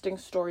interesting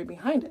story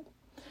behind it.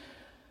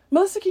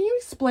 Melissa, can you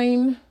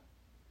explain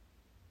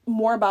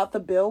more about the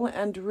bill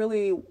and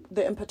really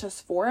the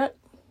impetus for it?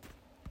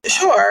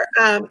 Sure.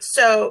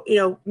 So,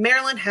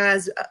 Maryland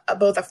has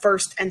both a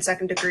first and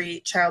second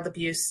degree child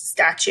abuse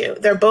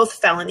statute. They're both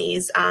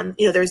felonies.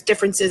 There's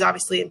differences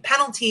obviously in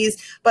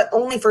penalties, but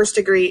only first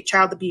degree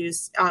child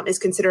abuse is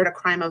considered a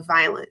crime of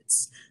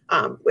violence,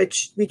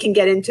 which we can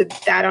get into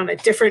that on a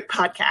different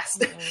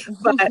podcast.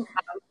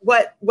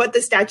 But what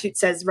the statute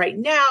says right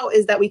now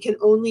is that we can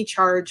only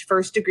charge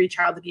first degree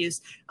child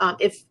abuse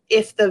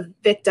if the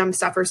victim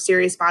suffers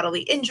serious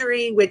bodily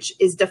injury, which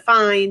is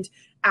defined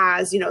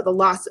as, the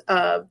loss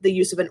of the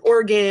use of an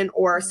organ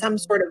or some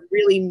sort of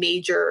really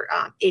major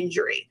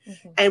injury.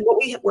 And what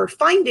we were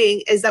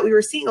finding is that we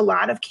were seeing a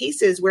lot of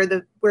cases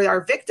where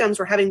our victims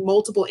were having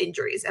multiple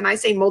injuries. And I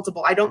say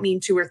multiple, I don't mean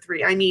 2 or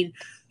 3. I mean,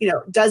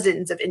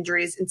 dozens of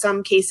injuries, in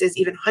some cases,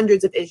 even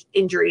hundreds of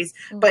injuries,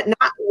 but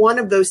not one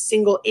of those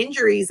single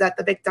injuries that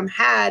the victim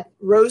had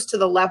rose to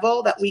the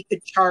level that we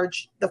could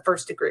charge the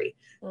first degree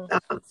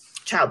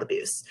child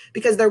abuse,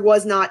 because there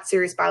was not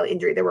serious bodily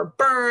injury. There were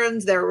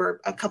burns, there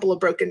were a couple of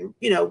broken,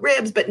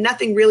 ribs, but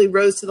nothing really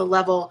rose to the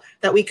level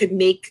that we could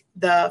make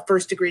the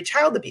first degree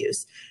child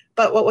abuse.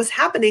 But what was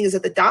happening is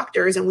that the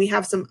doctors, and we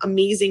have some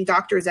amazing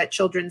doctors at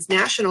Children's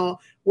National,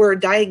 were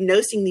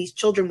diagnosing these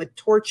children with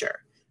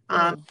torture.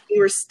 We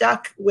were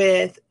stuck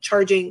with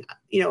charging,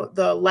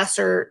 the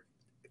lesser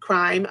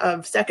crime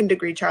of second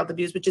degree child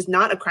abuse, which is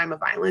not a crime of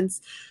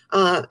violence.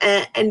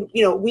 And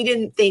we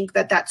didn't think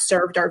that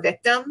served our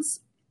victims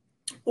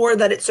or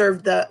that it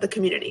served the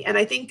community. And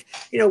I think,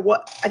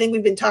 I think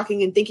we've been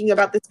talking and thinking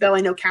about this bill.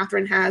 I know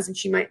Catherine has, and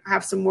she might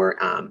have some more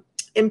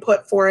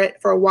input for it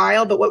for a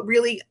while. But what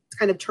really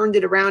kind of turned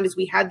it around is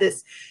we had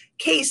this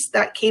case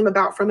that came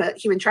about from a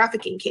human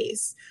trafficking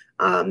case.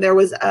 There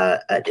was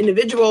an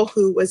individual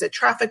who was a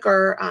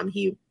trafficker.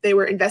 They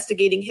were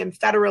investigating him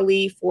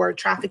federally for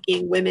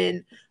trafficking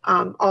women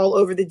all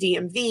over the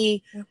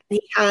DMV.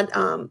 He had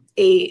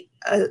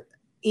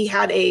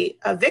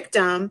a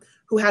victim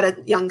who had a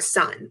young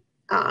son,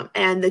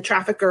 and the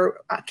trafficker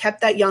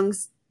kept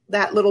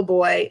that little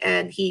boy,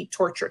 and he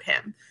tortured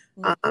him.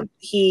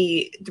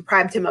 He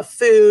deprived him of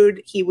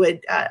food. He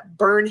would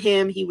burn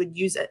him. He would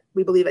use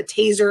we believe, a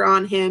taser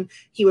on him.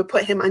 He would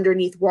put him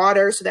underneath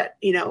water so that,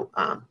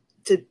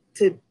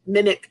 to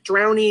mimic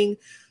drowning.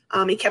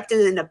 He kept him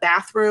in a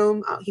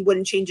bathroom. He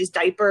wouldn't change his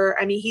diaper.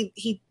 I mean,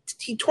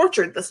 he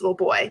tortured this little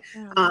boy.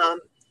 Yeah.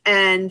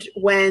 And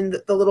when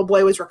the little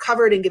boy was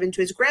recovered and given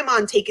to his grandma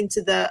and taken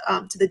to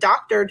the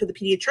doctor, to the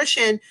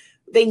pediatrician,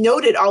 they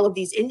noted all of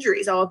these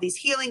injuries, all of these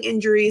healing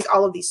injuries,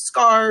 all of these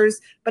scars.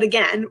 But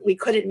again, we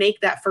couldn't make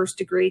that first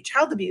degree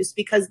child abuse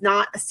because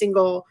not a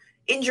single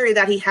injury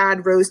that he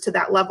had rose to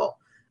that level.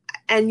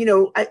 And,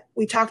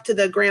 we talked to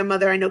the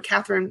grandmother. I know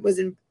Catherine was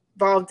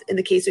involved in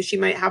the case, so she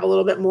might have a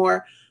little bit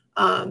more.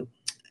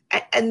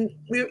 And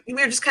we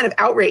were just kind of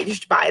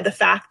outraged by the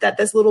fact that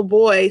this little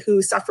boy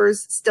who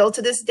suffers still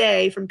to this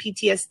day from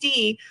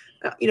PTSD,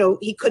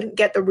 he couldn't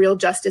get the real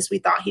justice we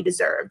thought he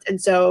deserved.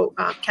 And so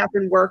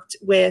Catherine worked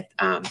with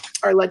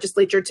our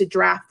legislature to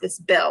draft this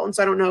bill. And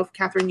so I don't know if,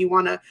 Catherine, you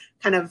want to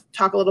kind of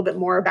talk a little bit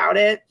more about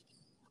it.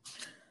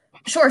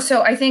 Sure.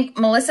 So I think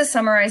Melissa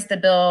summarized the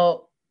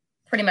bill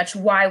pretty much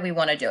why we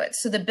want to do it.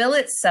 So the bill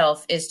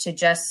itself is to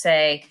just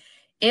say,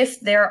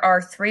 if there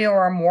are 3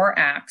 or more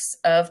acts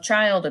of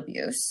child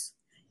abuse,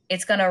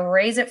 it's going to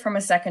raise it from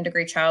a second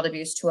degree child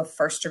abuse to a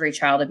first degree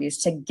child abuse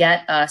to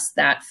get us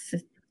that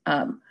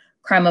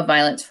crime of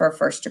violence for a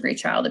first degree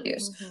child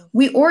abuse.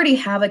 We already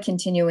have a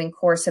continuing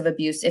course of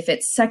abuse if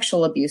it's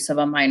sexual abuse of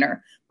a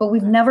minor, but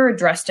we've never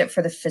addressed it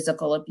for the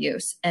physical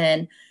abuse.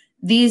 And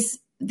these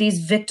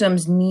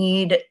victims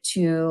need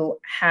to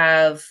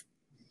have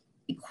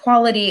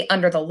equality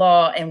under the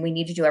law, and we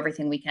need to do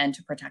everything we can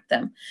to protect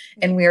them.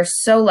 And we are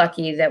so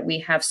lucky that we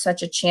have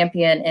such a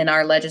champion in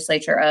our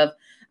legislature of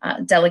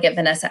Delegate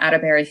Vanessa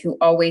Atterbury, who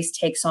always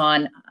takes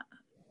on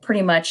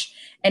pretty much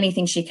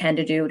anything she can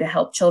to do to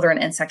help children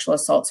and sexual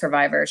assault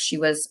survivors. She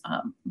was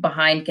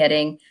behind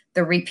getting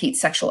the repeat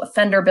sexual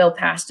offender bill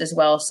passed as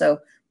well. So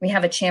we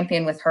have a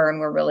champion with her,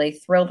 and we're really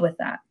thrilled with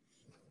that.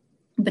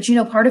 But,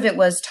 part of it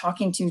was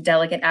talking to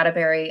Delegate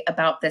Atterbury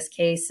about this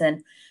case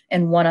and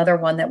one other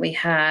one that we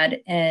had.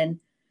 And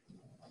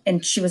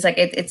she was like,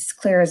 it's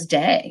clear as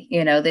day,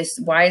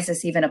 why is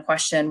this even a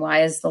question?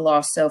 Why is the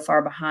law so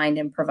far behind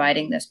in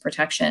providing this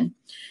protection?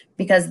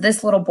 Because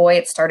this little boy,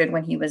 it started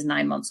when he was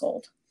 9 months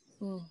old.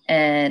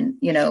 And,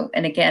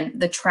 and again,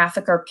 the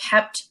trafficker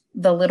kept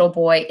the little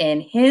boy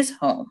in his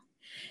home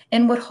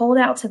and would hold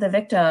out to the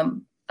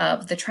victim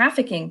of the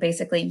trafficking.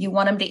 Basically, you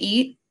want him to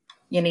eat,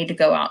 you need to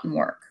go out and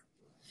work.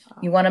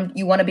 You want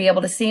to be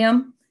able to see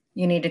him,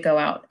 you need to go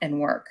out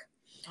and work.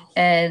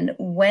 And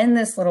when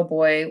this little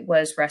boy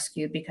was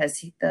rescued,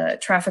 because the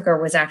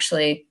trafficker was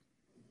actually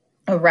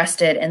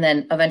arrested and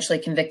then eventually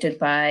convicted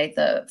by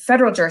the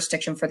federal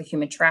jurisdiction for the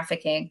human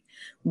trafficking,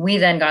 we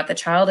then got the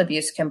child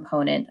abuse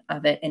component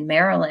of it in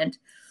Maryland.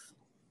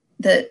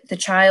 The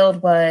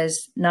child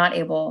was not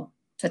able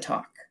to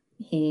talk.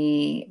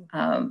 He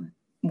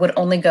would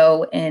only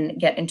go and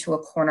get into a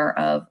corner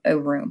of a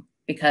room,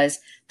 because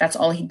that's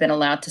all he'd been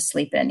allowed to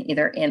sleep in,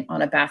 either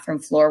on a bathroom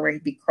floor where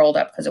he'd be curled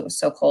up because it was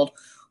so cold,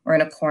 or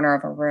in a corner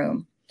of a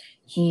room.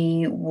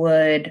 He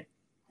would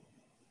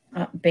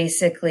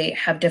basically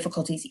have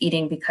difficulties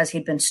eating because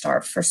he'd been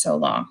starved for so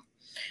long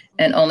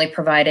and only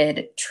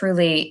provided,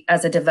 truly,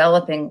 as a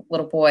developing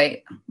little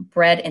boy,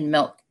 bread and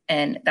milk.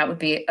 And that would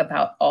be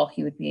about all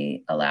he would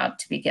be allowed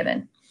to be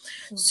given.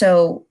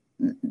 So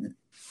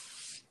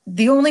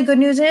the only good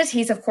news is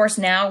he's, of course,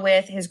 now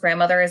with his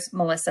grandmother, as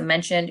Melissa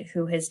mentioned,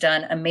 who has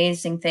done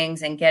amazing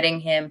things in getting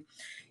him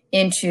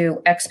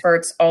into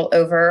experts all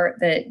over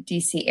the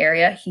DC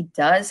area. He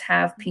does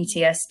have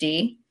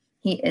PTSD.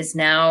 He is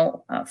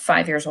now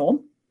 5 years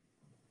old,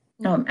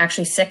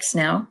 actually 6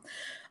 now,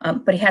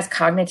 but he has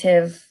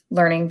cognitive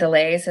learning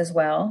delays as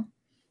well.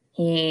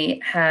 He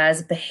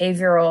has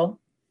behavioral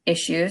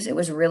issues. It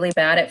was really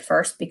bad at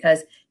first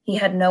because he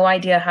had no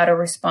idea how to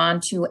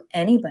respond to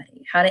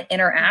anybody, how to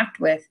interact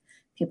with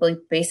people.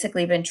 He'd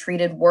basically been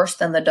treated worse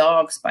than the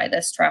dogs by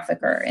this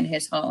trafficker in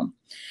his home.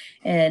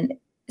 And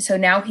so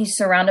now he's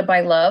surrounded by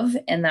love,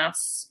 and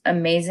that's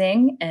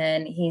amazing.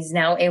 And he's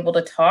now able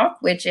to talk,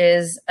 which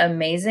is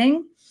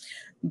amazing.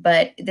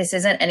 But this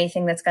isn't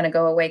anything that's going to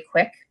go away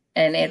quick.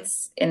 And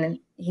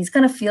he's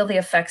going to feel the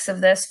effects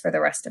of this for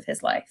the rest of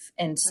his life.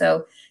 And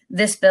so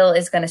this bill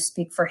is going to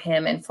speak for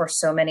him and for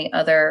so many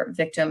other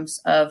victims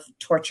of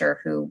torture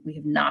who we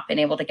have not been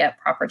able to get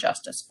proper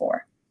justice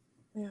for.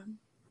 Yeah.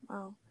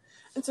 Wow.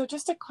 And so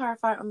just to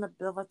clarify on the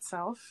bill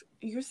itself,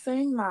 you're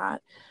saying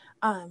that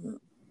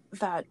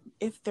that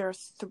if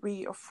there's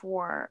 3 or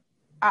 4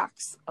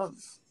 acts of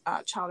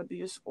child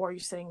abuse, or you're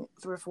saying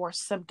 3 or 4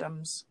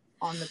 symptoms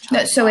on the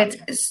child? No,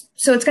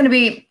 it's going to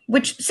be,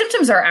 which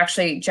symptoms are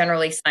actually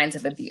generally signs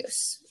of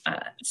abuse.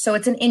 So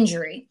it's an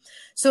injury.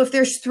 So if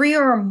there's 3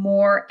 or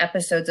more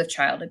episodes of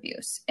child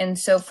abuse. And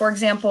so, for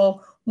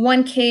example,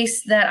 one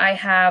case that I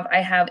have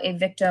a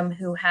victim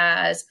who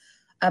has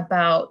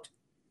about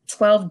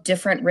 12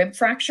 different rib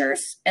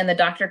fractures, and the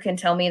doctor can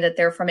tell me that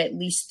they're from at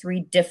least 3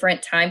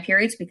 different time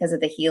periods because of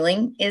the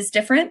healing is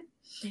different.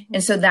 Mm-hmm.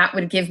 And so that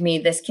would give me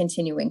this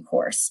continuing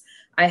course.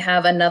 I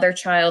have another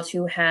child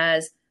who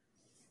has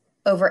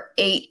over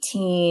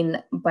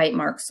 18 bite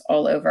marks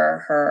all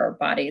over her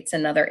body. It's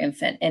another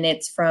infant, and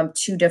it's from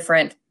 2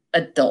 different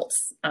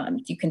adults.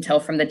 You can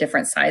tell from the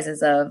different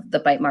sizes of the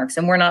bite marks.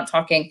 And we're not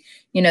talking,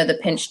 the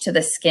pinch to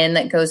the skin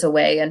that goes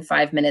away in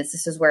 5 minutes.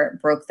 This is where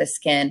it broke the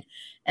skin.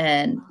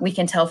 And we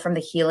can tell from the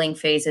healing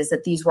phases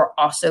that these were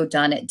also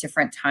done at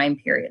different time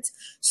periods.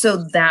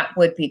 So that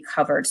would be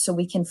covered. So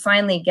we can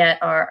finally get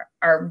our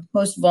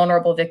most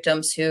vulnerable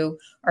victims who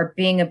are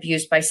being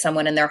abused by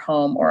someone in their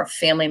home or a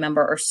family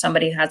member or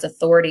somebody who has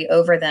authority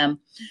over them,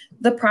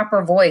 the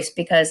proper voice,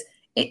 because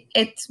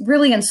it's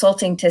really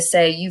insulting to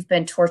say you've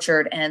been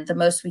tortured and the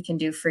most we can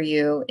do for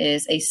you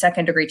is a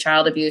second-degree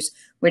child abuse,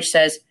 which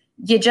says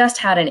you just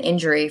had an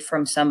injury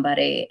from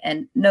somebody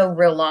and no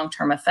real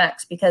long-term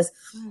effects, because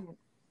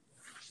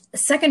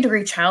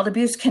second-degree child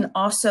abuse can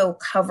also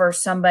cover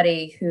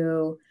somebody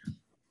who,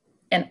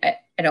 and I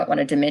don't want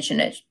to diminish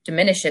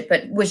it,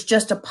 but was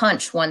just a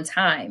punch one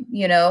time.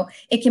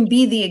 It can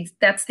be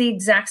that's the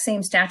exact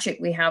same statute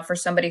we have for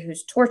somebody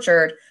who's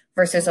tortured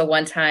versus a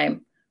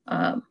one-time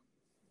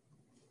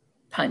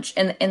punch,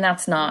 and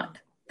that's not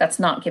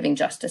giving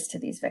justice to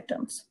these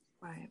victims.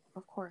 Right.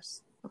 Of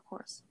course.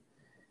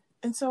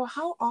 And so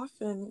how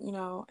often,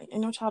 I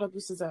know child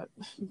abuse is a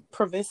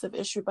pervasive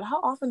issue, but how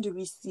often do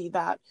we see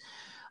that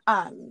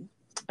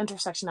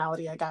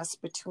intersectionality, I guess,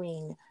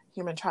 between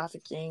human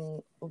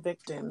trafficking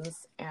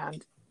victims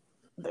and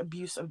the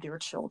abuse of their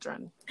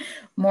children?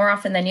 More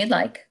often than you'd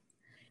like.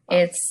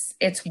 Wow.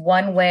 It's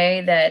one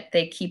way that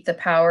they keep the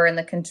power and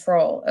the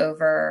control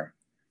over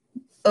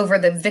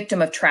the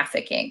victim of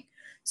trafficking.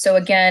 So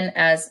again,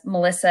 as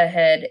Melissa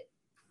had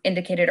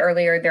indicated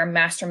earlier, they're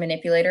master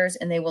manipulators,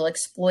 and they will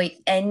exploit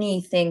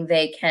anything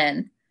they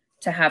can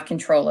to have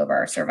control over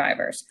our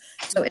survivors.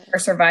 So if our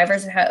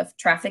survivors of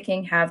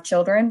trafficking have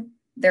children,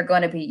 they're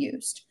going to be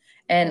used.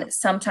 And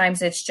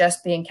sometimes it's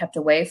just being kept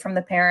away from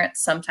the parent.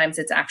 Sometimes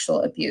it's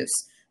actual abuse.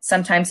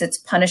 Sometimes it's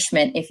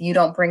punishment. If you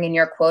don't bring in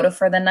your quota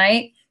for the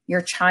night,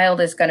 your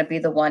child is going to be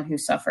the one who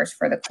suffers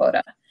for the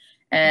quota.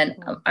 And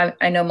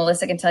I know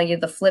Melissa can tell you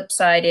the flip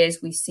side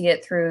is we see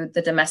it through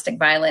the domestic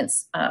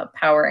violence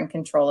power and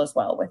control as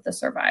well with the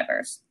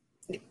survivors.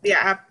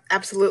 Yeah,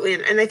 absolutely.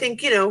 And I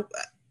think,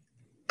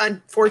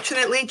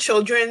 unfortunately,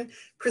 children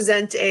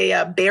present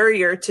a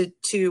barrier to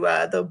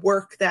the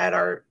work that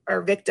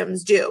our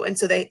victims do. And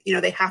so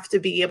they have to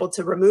be able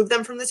to remove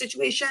them from the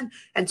situation.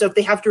 And so if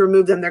they have to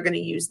remove them, they're going to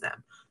use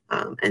them.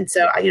 And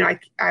so,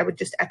 I would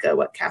just echo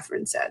what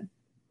Catherine said.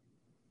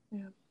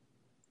 Yeah.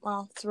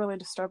 Well, it's really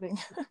disturbing,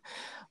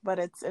 but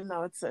it's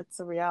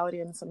a reality,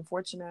 and it's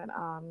unfortunate.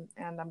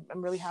 And I'm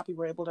really happy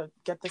we're able to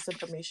get this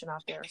information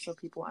out there so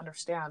people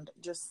understand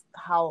just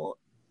how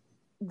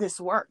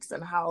this works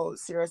and how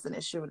serious an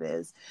issue it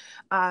is.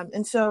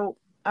 And so,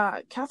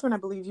 Catherine, I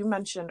believe you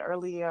mentioned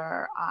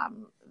earlier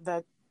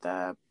that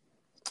the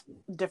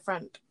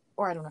different,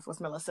 or I don't know if it was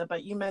Melissa,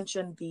 but you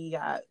mentioned the,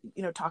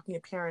 talking to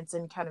parents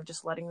and kind of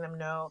just letting them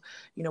know,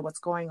 what's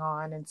going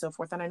on and so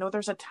forth. And I know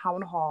there's a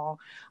town hall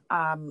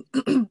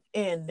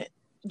in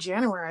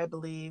January, I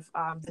believe.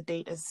 The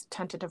date is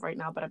tentative right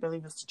now, but I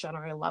believe it's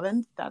January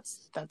 11th.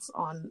 That's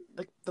on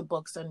the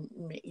books, and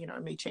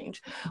it may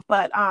change.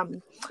 But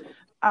and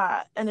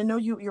I know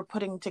you're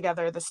putting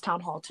together this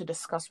town hall to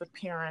discuss with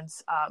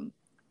parents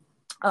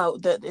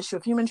the issue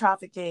of human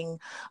trafficking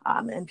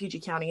in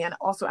PG County, and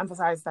also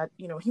emphasize that,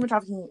 human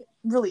trafficking,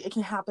 really, it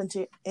can happen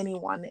to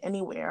anyone,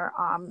 anywhere,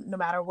 no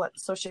matter what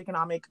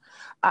socioeconomic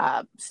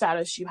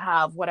status you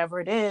have, whatever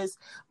it is,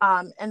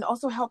 and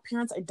also help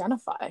parents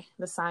identify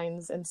the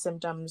signs and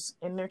symptoms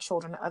in their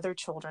children, other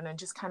children, and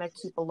just kind of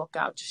keep a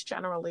lookout just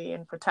generally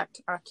and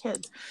protect our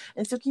kids.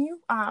 And so can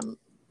you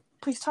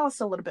please tell us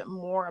a little bit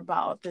more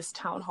about this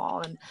town hall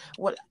and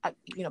what,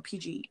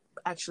 PG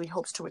actually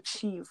hopes to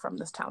achieve from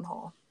this town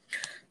hall?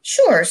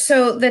 Sure.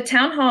 So the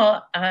town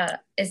hall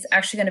is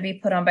actually going to be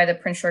put on by the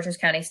Prince George's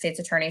County State's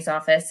Attorney's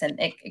Office. And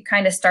it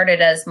kind of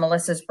started as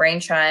Melissa's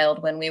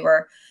brainchild when we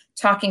were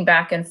talking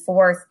back and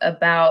forth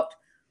about,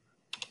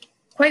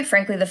 quite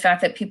frankly, the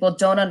fact that people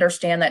don't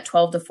understand that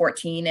 12 to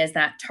 14 is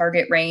that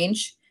target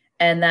range,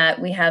 and that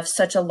we have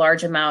such a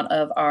large amount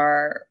of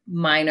our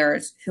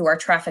minors who are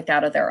trafficked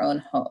out of their own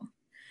home.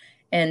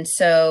 And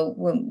so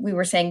when we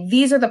were saying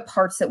these are the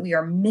parts that we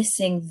are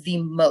missing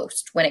the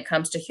most when it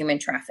comes to human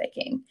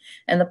trafficking,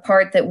 and the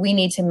part that we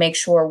need to make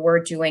sure we're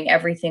doing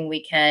everything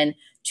we can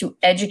to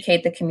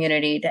educate the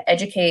community, to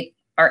educate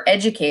our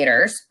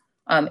educators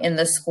in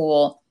the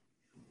school,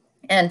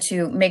 and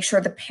to make sure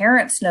the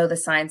parents know the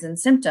signs and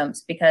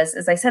symptoms, because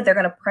as I said, they're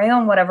going to prey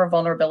on whatever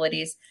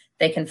vulnerabilities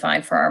they can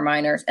find for our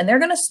minors. And they're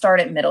going to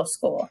start at middle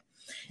school.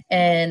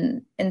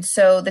 And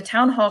so the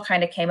town hall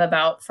kind of came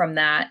about from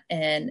that.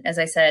 And as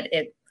I said,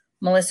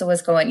 Melissa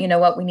was going, you know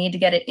what, we need to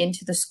get it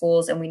into the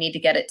schools and we need to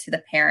get it to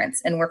the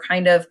parents. And we're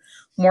kind of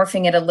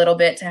morphing it a little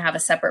bit to have a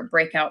separate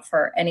breakout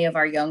for any of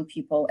our young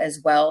people as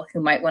well,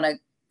 who might want to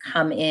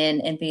come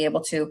in and be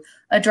able to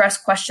address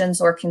questions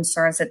or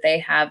concerns that they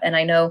have. And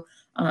I know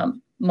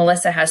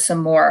Melissa has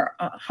some more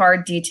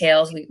hard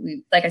details.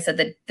 We like I said,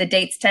 the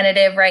date's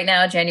tentative right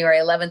now. January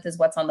 11th is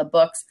what's on the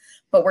books,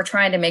 but we're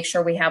trying to make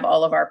sure we have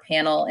all of our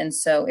panel. And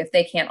so if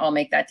they can't all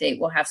make that date,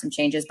 we'll have some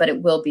changes, but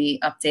it will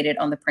be updated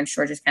on the Prince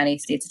George's County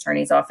State's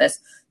Attorney's Office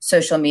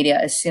social media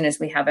as soon as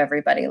we have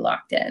everybody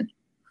locked in.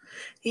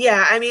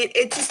 Yeah, I mean,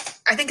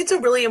 I think it's a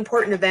really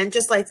important event,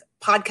 just like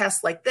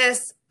podcasts like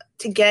this,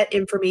 to get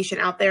information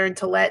out there and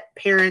to let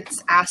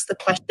parents ask the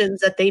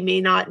questions that they may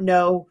not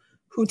know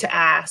who to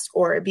ask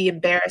or be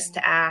embarrassed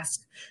to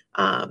ask.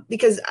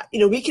 Because,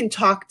 we can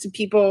talk to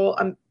people,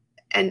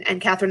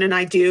 and Catherine and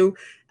I do,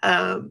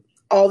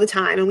 all the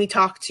time. And we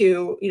talk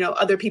to,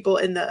 other people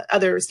in the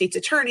other state's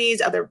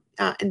attorneys, other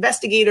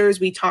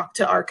investigators. We talk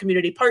to our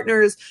community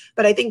partners.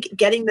 But I think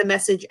getting the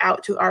message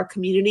out to our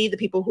community, the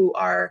people who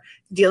are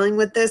dealing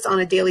with this on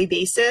a daily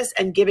basis,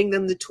 and giving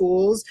them the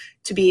tools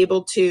to be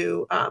able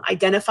to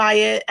identify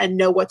it and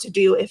know what to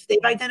do if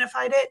they've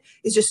identified it,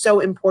 is just so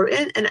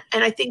important. And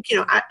I think,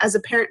 as a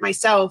parent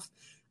myself,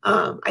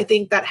 I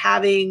think that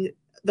having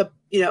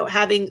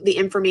the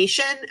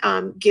information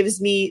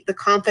gives me the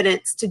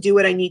confidence to do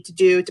what I need to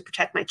do to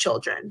protect my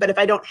children. But if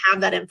I don't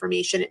have that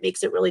information, it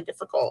makes it really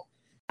difficult.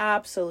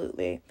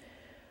 Absolutely.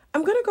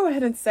 I'm going to go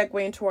ahead and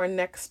segue into our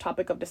next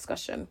topic of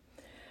discussion.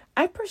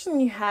 I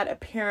personally had a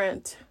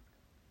parent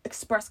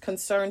express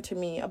concern to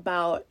me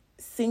about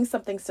seeing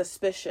something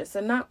suspicious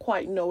and not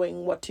quite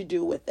knowing what to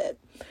do with it.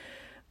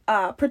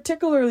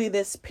 Particularly,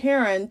 this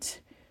parent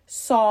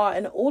saw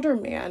an older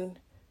man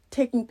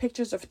taking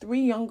pictures of 3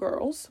 young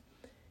girls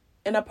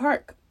in a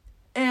park.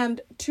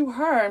 And to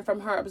her, and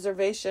from her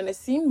observation, it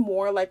seemed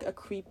more like a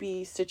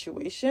creepy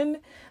situation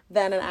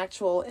than an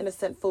actual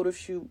innocent photo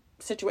shoot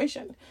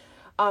situation.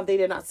 They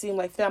did not seem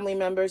like family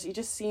members. It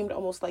just seemed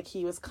almost like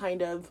he was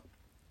kind of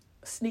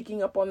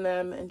sneaking up on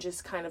them and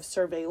just kind of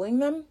surveilling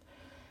them.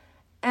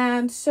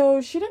 And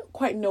so she didn't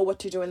quite know what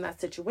to do in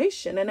that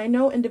situation. And I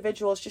know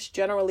individuals just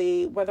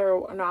generally, whether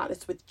or not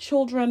it's with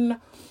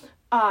children,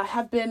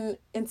 have been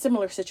in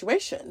similar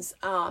situations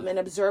and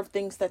observed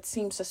things that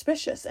seem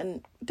suspicious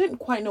and didn't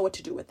quite know what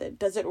to do with it.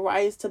 Does it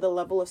rise to the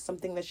level of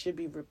something that should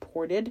be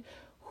reported?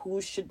 Who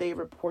should they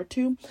report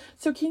to?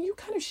 So can you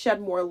kind of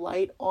shed more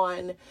light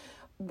on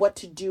what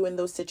to do in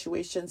those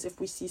situations if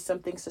we see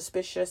something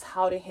suspicious,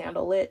 how to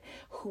handle it,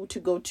 who to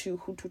go to,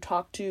 who to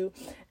talk to,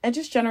 and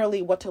just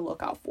generally what to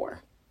look out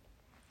for?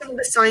 Some of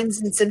the signs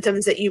and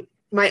symptoms that you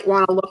might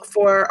want to look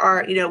for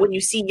are, when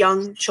you see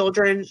young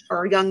children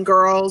or young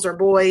girls or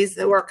boys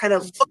that were kind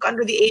of look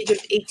under the age of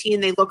 18,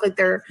 they look like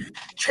they're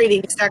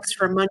trading sex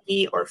for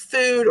money or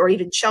food or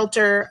even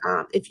shelter.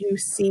 If you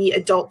see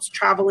adults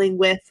traveling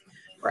with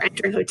or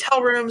entering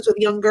hotel rooms with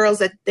young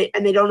girls and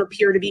they don't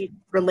appear to be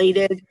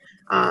related.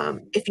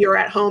 If you're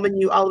at home and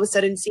you all of a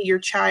sudden see your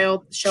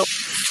child show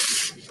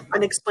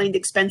unexplained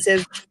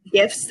expensive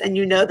gifts and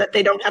you know that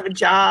they don't have a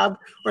job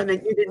or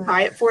that you didn't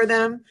buy it for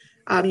them,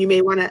 you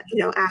may want to,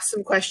 ask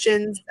some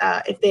questions.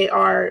 If they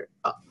are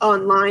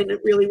online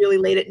really, really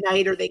late at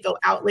night, or they go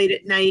out late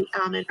at night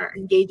and are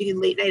engaging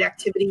in late night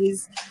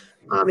activities.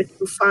 If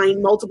you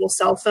find multiple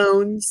cell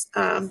phones,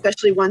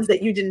 especially ones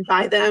that you didn't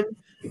buy them,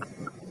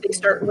 they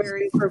start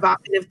wearing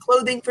provocative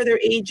clothing for their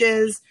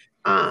ages.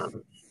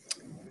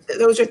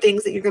 Those are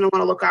things that you're going to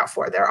want to look out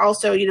for. There are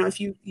also, if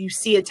you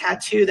see a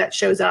tattoo that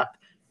shows up,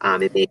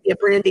 it may be a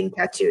branding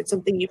tattoo. It's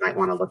something you might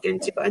want to look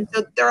into. And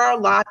so there are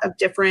a lot of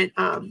different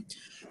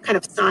kind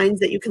of signs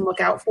that you can look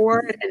out for.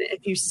 And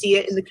if you see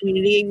it in the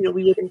community,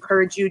 we would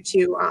encourage you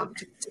to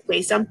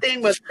say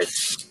something, whether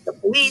it's the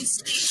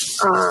police,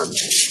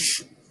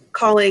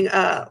 calling,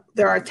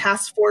 there are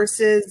task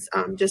forces,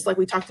 just like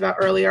we talked about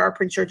earlier, our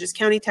Prince George's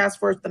County Task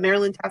Force, the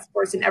Maryland Task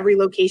Force, in every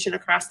location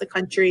across the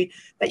country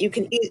that you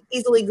can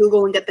easily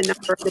Google and get the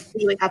number. They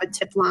really have a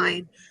tip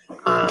line.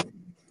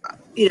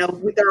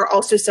 There are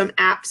also some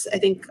apps, I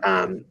think,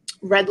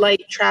 Red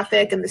Light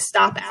Traffic and the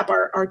Stop app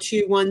are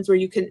two ones where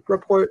you can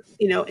report,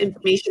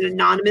 information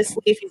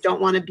anonymously if you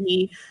don't want to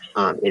be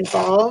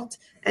involved.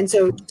 And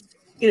so,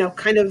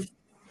 kind of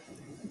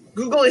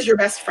Google is your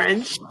best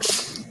friend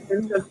in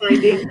terms of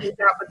finding things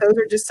out, but those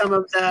are just some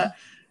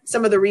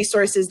of the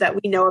resources that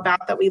we know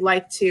about that we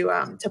like to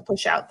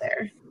push out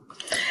there.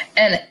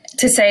 And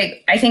to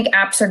say, I think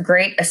apps are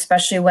great,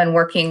 especially when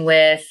working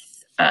with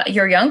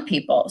your young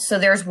people. So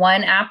there's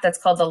one app that's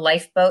called the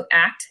Lifeboat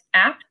Act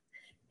app.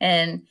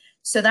 And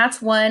so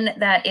that's one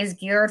that is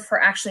geared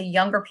for actually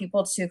younger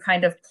people to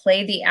kind of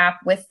play the app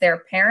with their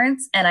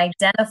parents and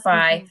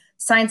identify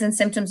signs and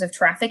symptoms of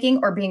trafficking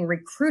or being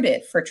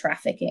recruited for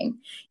trafficking.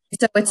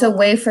 So it's a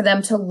way for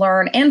them to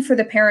learn and for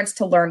the parents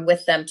to learn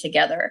with them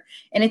together.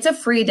 And it's a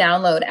free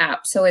download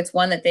app. So it's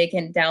one that they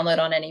can download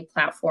on any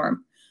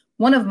platform.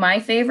 One of my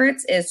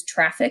favorites is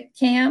Traffic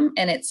Cam,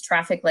 and it's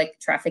traffic like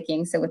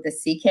trafficking, so with the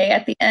CK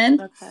at the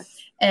end. Okay.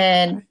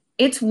 And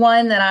it's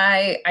one that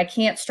I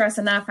can't stress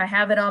enough. I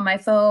have it on my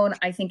phone.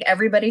 I think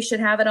everybody should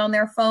have it on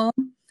their phone.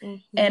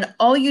 And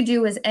all you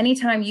do is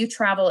anytime you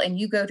travel and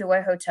you go to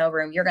a hotel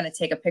room, you're going to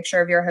take a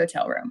picture of your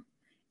hotel room.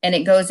 And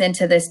it goes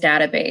into this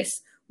database,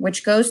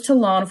 which goes to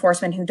law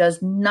enforcement, who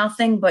does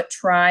nothing but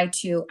try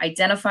to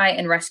identify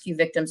and rescue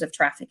victims of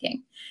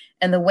trafficking.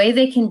 And the way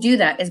they can do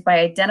that is by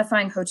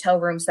identifying hotel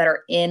rooms that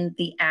are in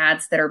the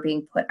ads that are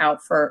being put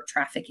out for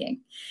trafficking.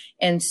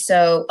 And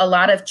so a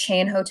lot of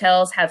chain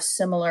hotels have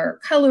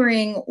similar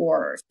coloring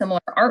or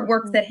similar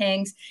artwork that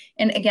hangs.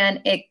 And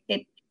again,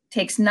 it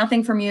takes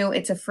nothing from you.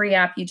 It's a free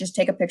app. You just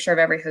take a picture of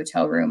every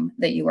hotel room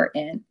that you are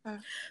in.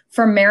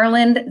 For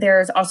Maryland,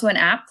 there's also an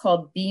app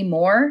called Be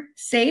More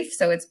Safe.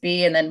 So it's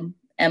B and then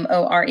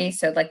MORE.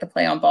 So like the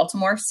play on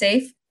Baltimore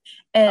Safe.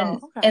 And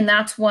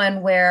that's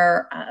one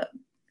where,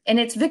 and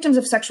it's victims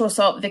of sexual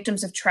assault,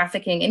 victims of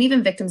trafficking, and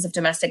even victims of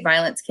domestic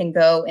violence can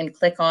go and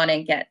click on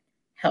and get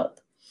help.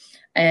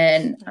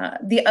 And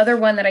the other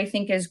one that I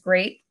think is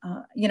great,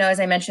 as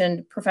I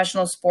mentioned,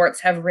 professional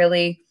sports have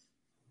really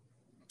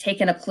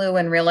taken a clue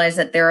and realized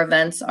that their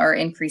events are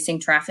increasing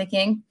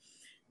trafficking.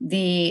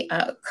 The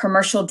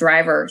commercial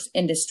drivers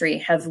industry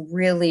have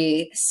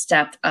really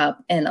stepped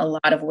up in a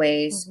lot of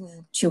ways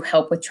to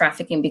help with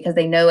trafficking, because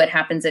they know it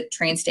happens at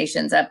train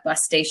stations, at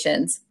bus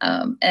stations,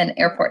 and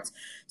airports.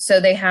 So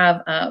they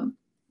have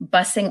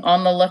Busing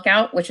on the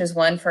Lookout, which is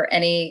one for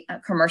any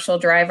commercial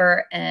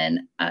driver,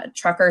 and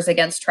Truckers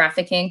Against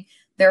Trafficking.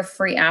 They're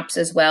free apps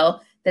as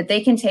well that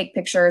they can take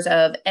pictures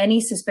of any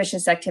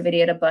suspicious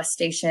activity at a bus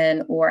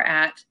station or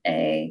at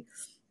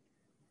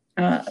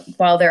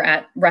while they're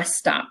at rest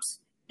stops.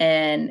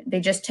 And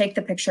they just take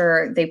the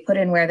picture, they put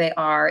in where they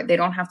are. They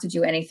don't have to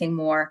do anything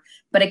more,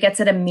 but it gets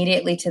it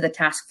immediately to the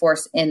task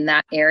force in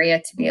that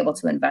area to be able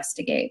to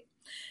investigate.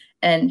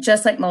 And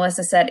just like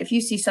Melissa said, if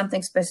you see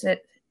something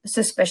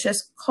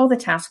suspicious, call the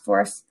task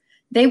force.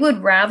 They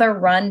would rather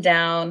run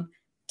down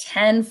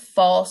 10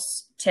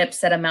 false tips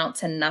that amount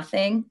to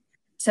nothing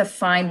to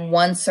find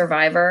one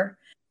survivor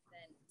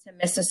than to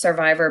miss a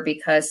survivor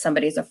because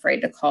somebody's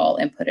afraid to call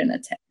and put in a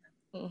tip.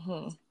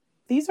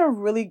 These are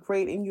really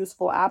great and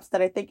useful apps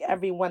that I think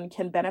everyone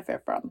can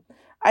benefit from.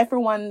 I, for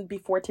one,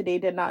 before today,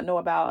 did not know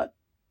about,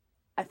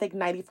 I think,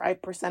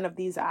 95% of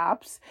these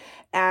apps.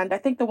 And I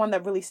think the one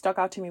that really stuck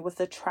out to me was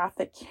the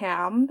Traffic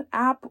Cam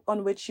app,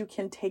 on which you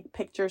can take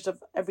pictures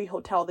of every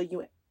hotel that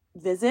you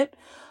visit.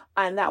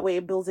 And that way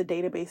it builds a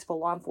database for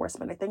law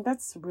enforcement. I think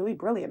that's really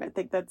brilliant. I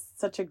think that's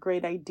such a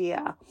great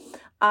idea.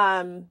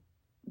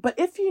 But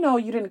if you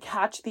didn't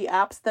catch the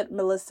apps that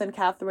Melissa and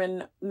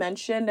Catherine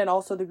mentioned, and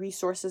also the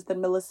resources that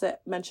Melissa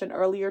mentioned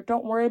earlier,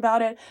 don't worry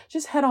about it.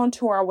 Just head on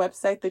to our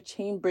website,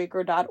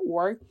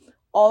 thechainbreaker.org.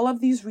 All of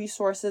these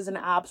resources and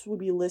apps will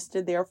be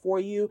listed there for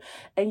you,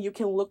 and you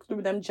can look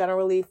through them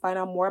generally, find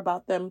out more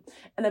about them,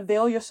 and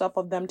avail yourself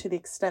of them to the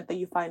extent that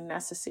you find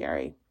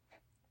necessary.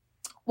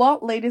 Well,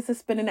 ladies,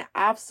 it's been an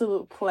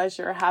absolute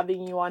pleasure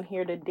having you on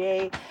here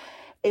today.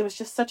 It was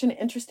just such an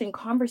interesting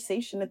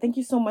conversation. And thank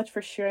you so much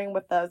for sharing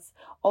with us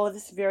all of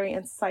this very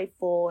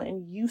insightful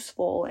and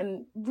useful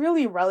and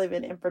really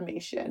relevant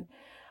information.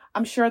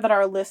 I'm sure that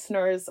our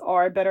listeners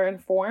are better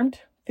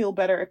informed, feel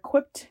better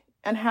equipped,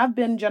 and have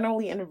been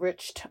generally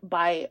enriched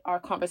by our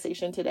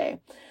conversation today.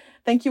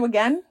 Thank you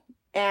again.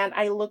 And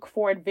I look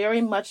forward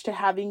very much to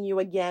having you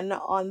again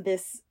on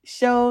this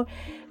show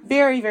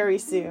very, very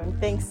soon.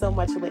 Thanks so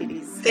much,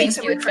 ladies. Thank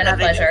you. It's been a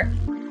pleasure.